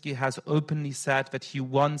Kaczynski has openly said that he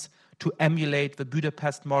wants to emulate the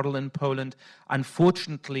Budapest model in Poland,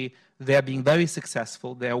 unfortunately, they're being very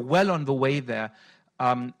successful. They're well on the way there.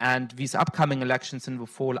 And these upcoming elections in the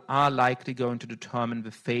fall are likely going to determine the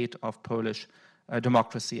fate of Polish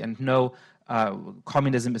democracy. And no,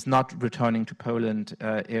 communism is not returning to Poland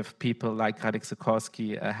if people like Radek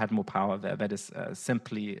Sikorski had more power there. That is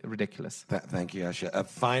simply ridiculous. Thank you,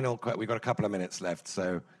 Asha. We've got a couple of minutes left,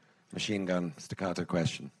 so machine gun staccato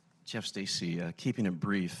question. Jeff Stacey, keeping it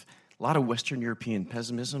brief. A lot of Western European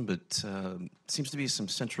pessimism, but seems to be some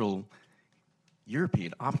Central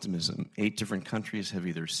European optimism. 8 different countries have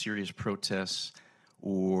either serious protests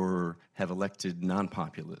or have elected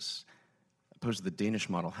non-populists. Opposed to the Danish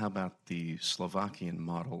model, how about the Slovakian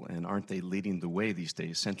model? And aren't they leading the way these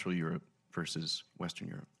days, Central Europe versus Western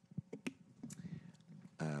Europe?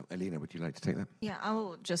 Alina, would you like to take that? Yeah, I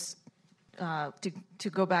will just, to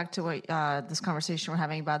go back to what this conversation we're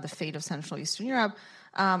having about the fate of Central Eastern Europe.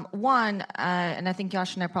 One, and I think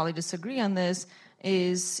Yash and I probably disagree on this,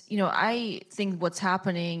 is, I think what's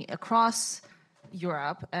happening across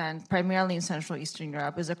Europe, and primarily in Central Eastern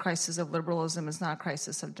Europe, is a crisis of liberalism, it's not a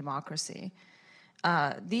crisis of democracy.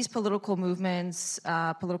 These political movements,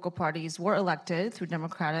 political parties were elected through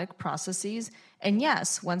democratic processes. And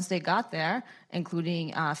yes, once they got there,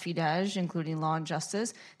 including Fidesz, including Law and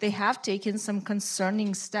Justice, they have taken some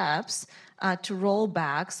concerning steps to roll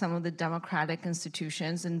back some of the democratic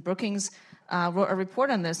institutions. And Brookings wrote a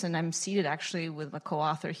report on this, and I'm seated actually with a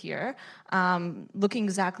co-author here, looking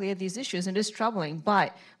exactly at these issues. And it is troubling,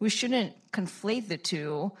 but we shouldn't conflate the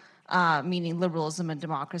two. Meaning liberalism and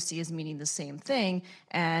democracy is meaning the same thing,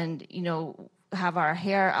 and have our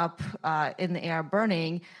hair up in the air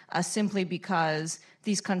burning simply because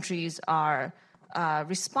these countries are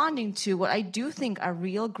responding to what I do think are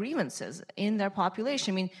real grievances in their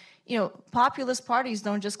population. I mean, populist parties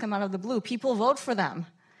don't just come out of the blue. People vote for them,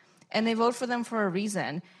 and they vote for them for a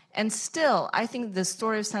reason. And still, I think the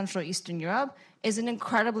story of Central Eastern Europe is an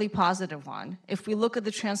incredibly positive one. If we look at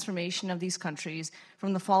the transformation of these countries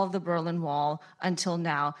from the fall of the Berlin Wall until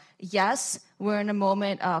now, yes, we're in a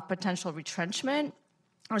moment of potential retrenchment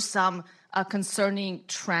or some concerning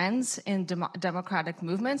trends in democratic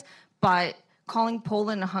movements, but calling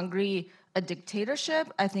Poland and Hungary a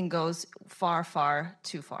dictatorship, I think goes far, far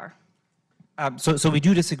too far. So we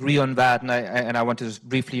do disagree on that, and I want to just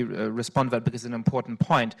briefly respond to that because it's an important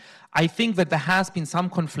point. I think that there has been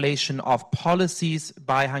some conflation of policies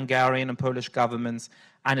by Hungarian and Polish governments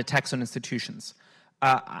and attacks on institutions.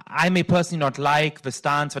 I may personally not like the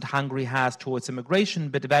stance that Hungary has towards immigration,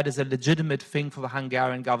 but that is a legitimate thing for the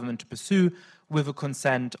Hungarian government to pursue with the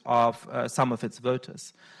consent of some of its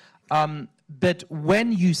voters. But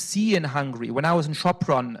when you see in Hungary, when I was in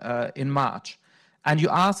Sopron in March, and you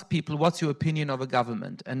ask people, what's your opinion of a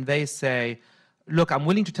government? And they say, look, I'm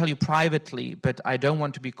willing to tell you privately, but I don't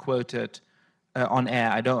want to be quoted on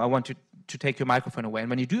air. I want to take your microphone away. And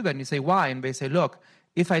when you do that, and you say, why? And they say, look,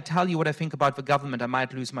 if I tell you what I think about the government, I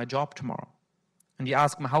might lose my job tomorrow. And you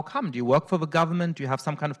ask them, how come? Do you work for the government? Do you have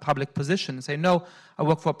some kind of public position? And say, no, I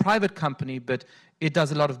work for a private company, but it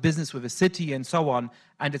does a lot of business with the city and so on,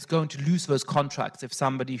 and it's going to lose those contracts if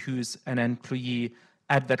somebody who's an employee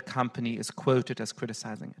at that company is quoted as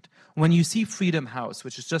criticizing it. When you see Freedom House,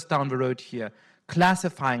 which is just down the road here,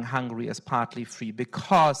 classifying Hungary as partly free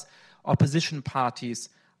because opposition parties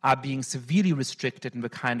are being severely restricted in the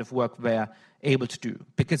kind of work they're able to do,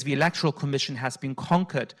 because the Electoral Commission has been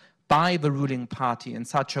conquered by the ruling party in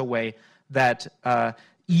such a way that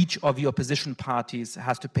each of the opposition parties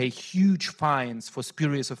has to pay huge fines for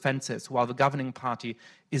spurious offenses, while the governing party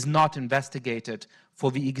is not investigated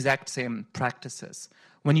for the exact same practices.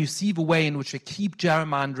 When you see the way in which they keep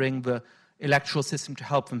gerrymandering the electoral system to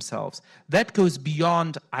help themselves, that goes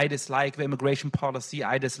beyond, I dislike the immigration policy,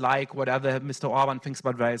 I dislike whatever Mr. Orban thinks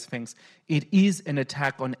about various things. It is an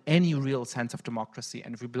attack on any real sense of democracy.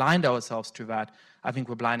 And if we blind ourselves to that, I think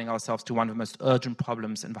we're blinding ourselves to one of the most urgent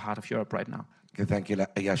problems in the heart of Europe right now. Okay, thank you,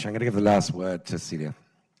 Yasha. I'm going to give the last word to Celia.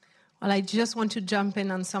 Well, I just want to jump in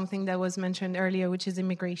on something that was mentioned earlier, which is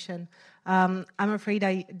immigration. I'm afraid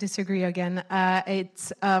I disagree again.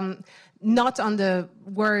 It's not on the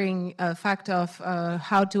worrying fact of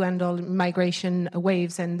how to handle migration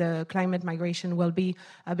waves, and the climate migration will be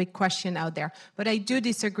a big question out there. But I do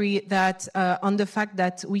disagree that on the fact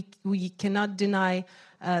that we cannot deny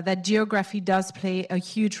that geography does play a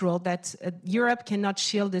huge role, that Europe cannot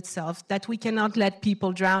shield itself, that we cannot let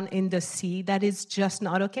people drown in the sea. That is just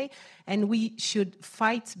not okay. And we should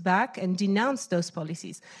fight back and denounce those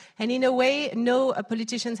policies. And in a way, no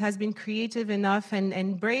politician has been creative enough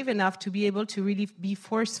and brave enough to be able to really be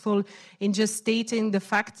forceful in just stating the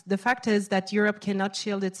fact. The fact is that Europe cannot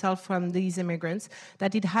shield itself from these immigrants,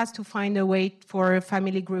 that it has to find a way for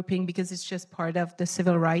family grouping, because it's just part of the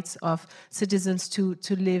civil rights of citizens to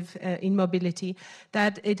live in mobility,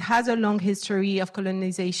 that it has a long history of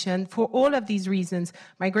colonization. For all of these reasons,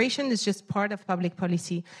 migration is just part of public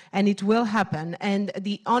policy, and it will happen. And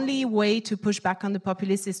the only way to push back on the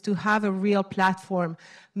populists is to have a real platform,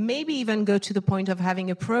 maybe even go to the point of having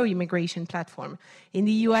a pro-immigration platform. In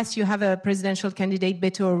the US, you have a presidential candidate,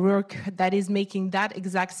 Beto O'Rourke, that is making that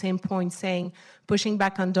exact same point, saying pushing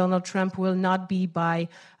back on Donald Trump will not be by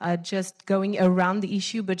just going around the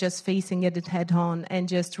issue, but just facing it head on and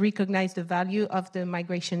just recognize the value of the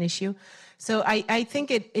migration issue. So I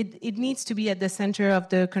think it needs to be at the center of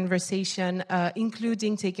the conversation,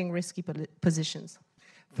 including taking risky positions.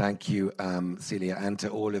 Thank you, Celia, and to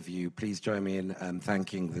all of you. Please join me in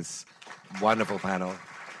thanking this wonderful panel.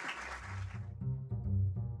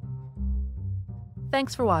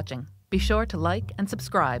 Thanks for watching. Be sure to like and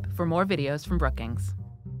subscribe for more videos from Brookings.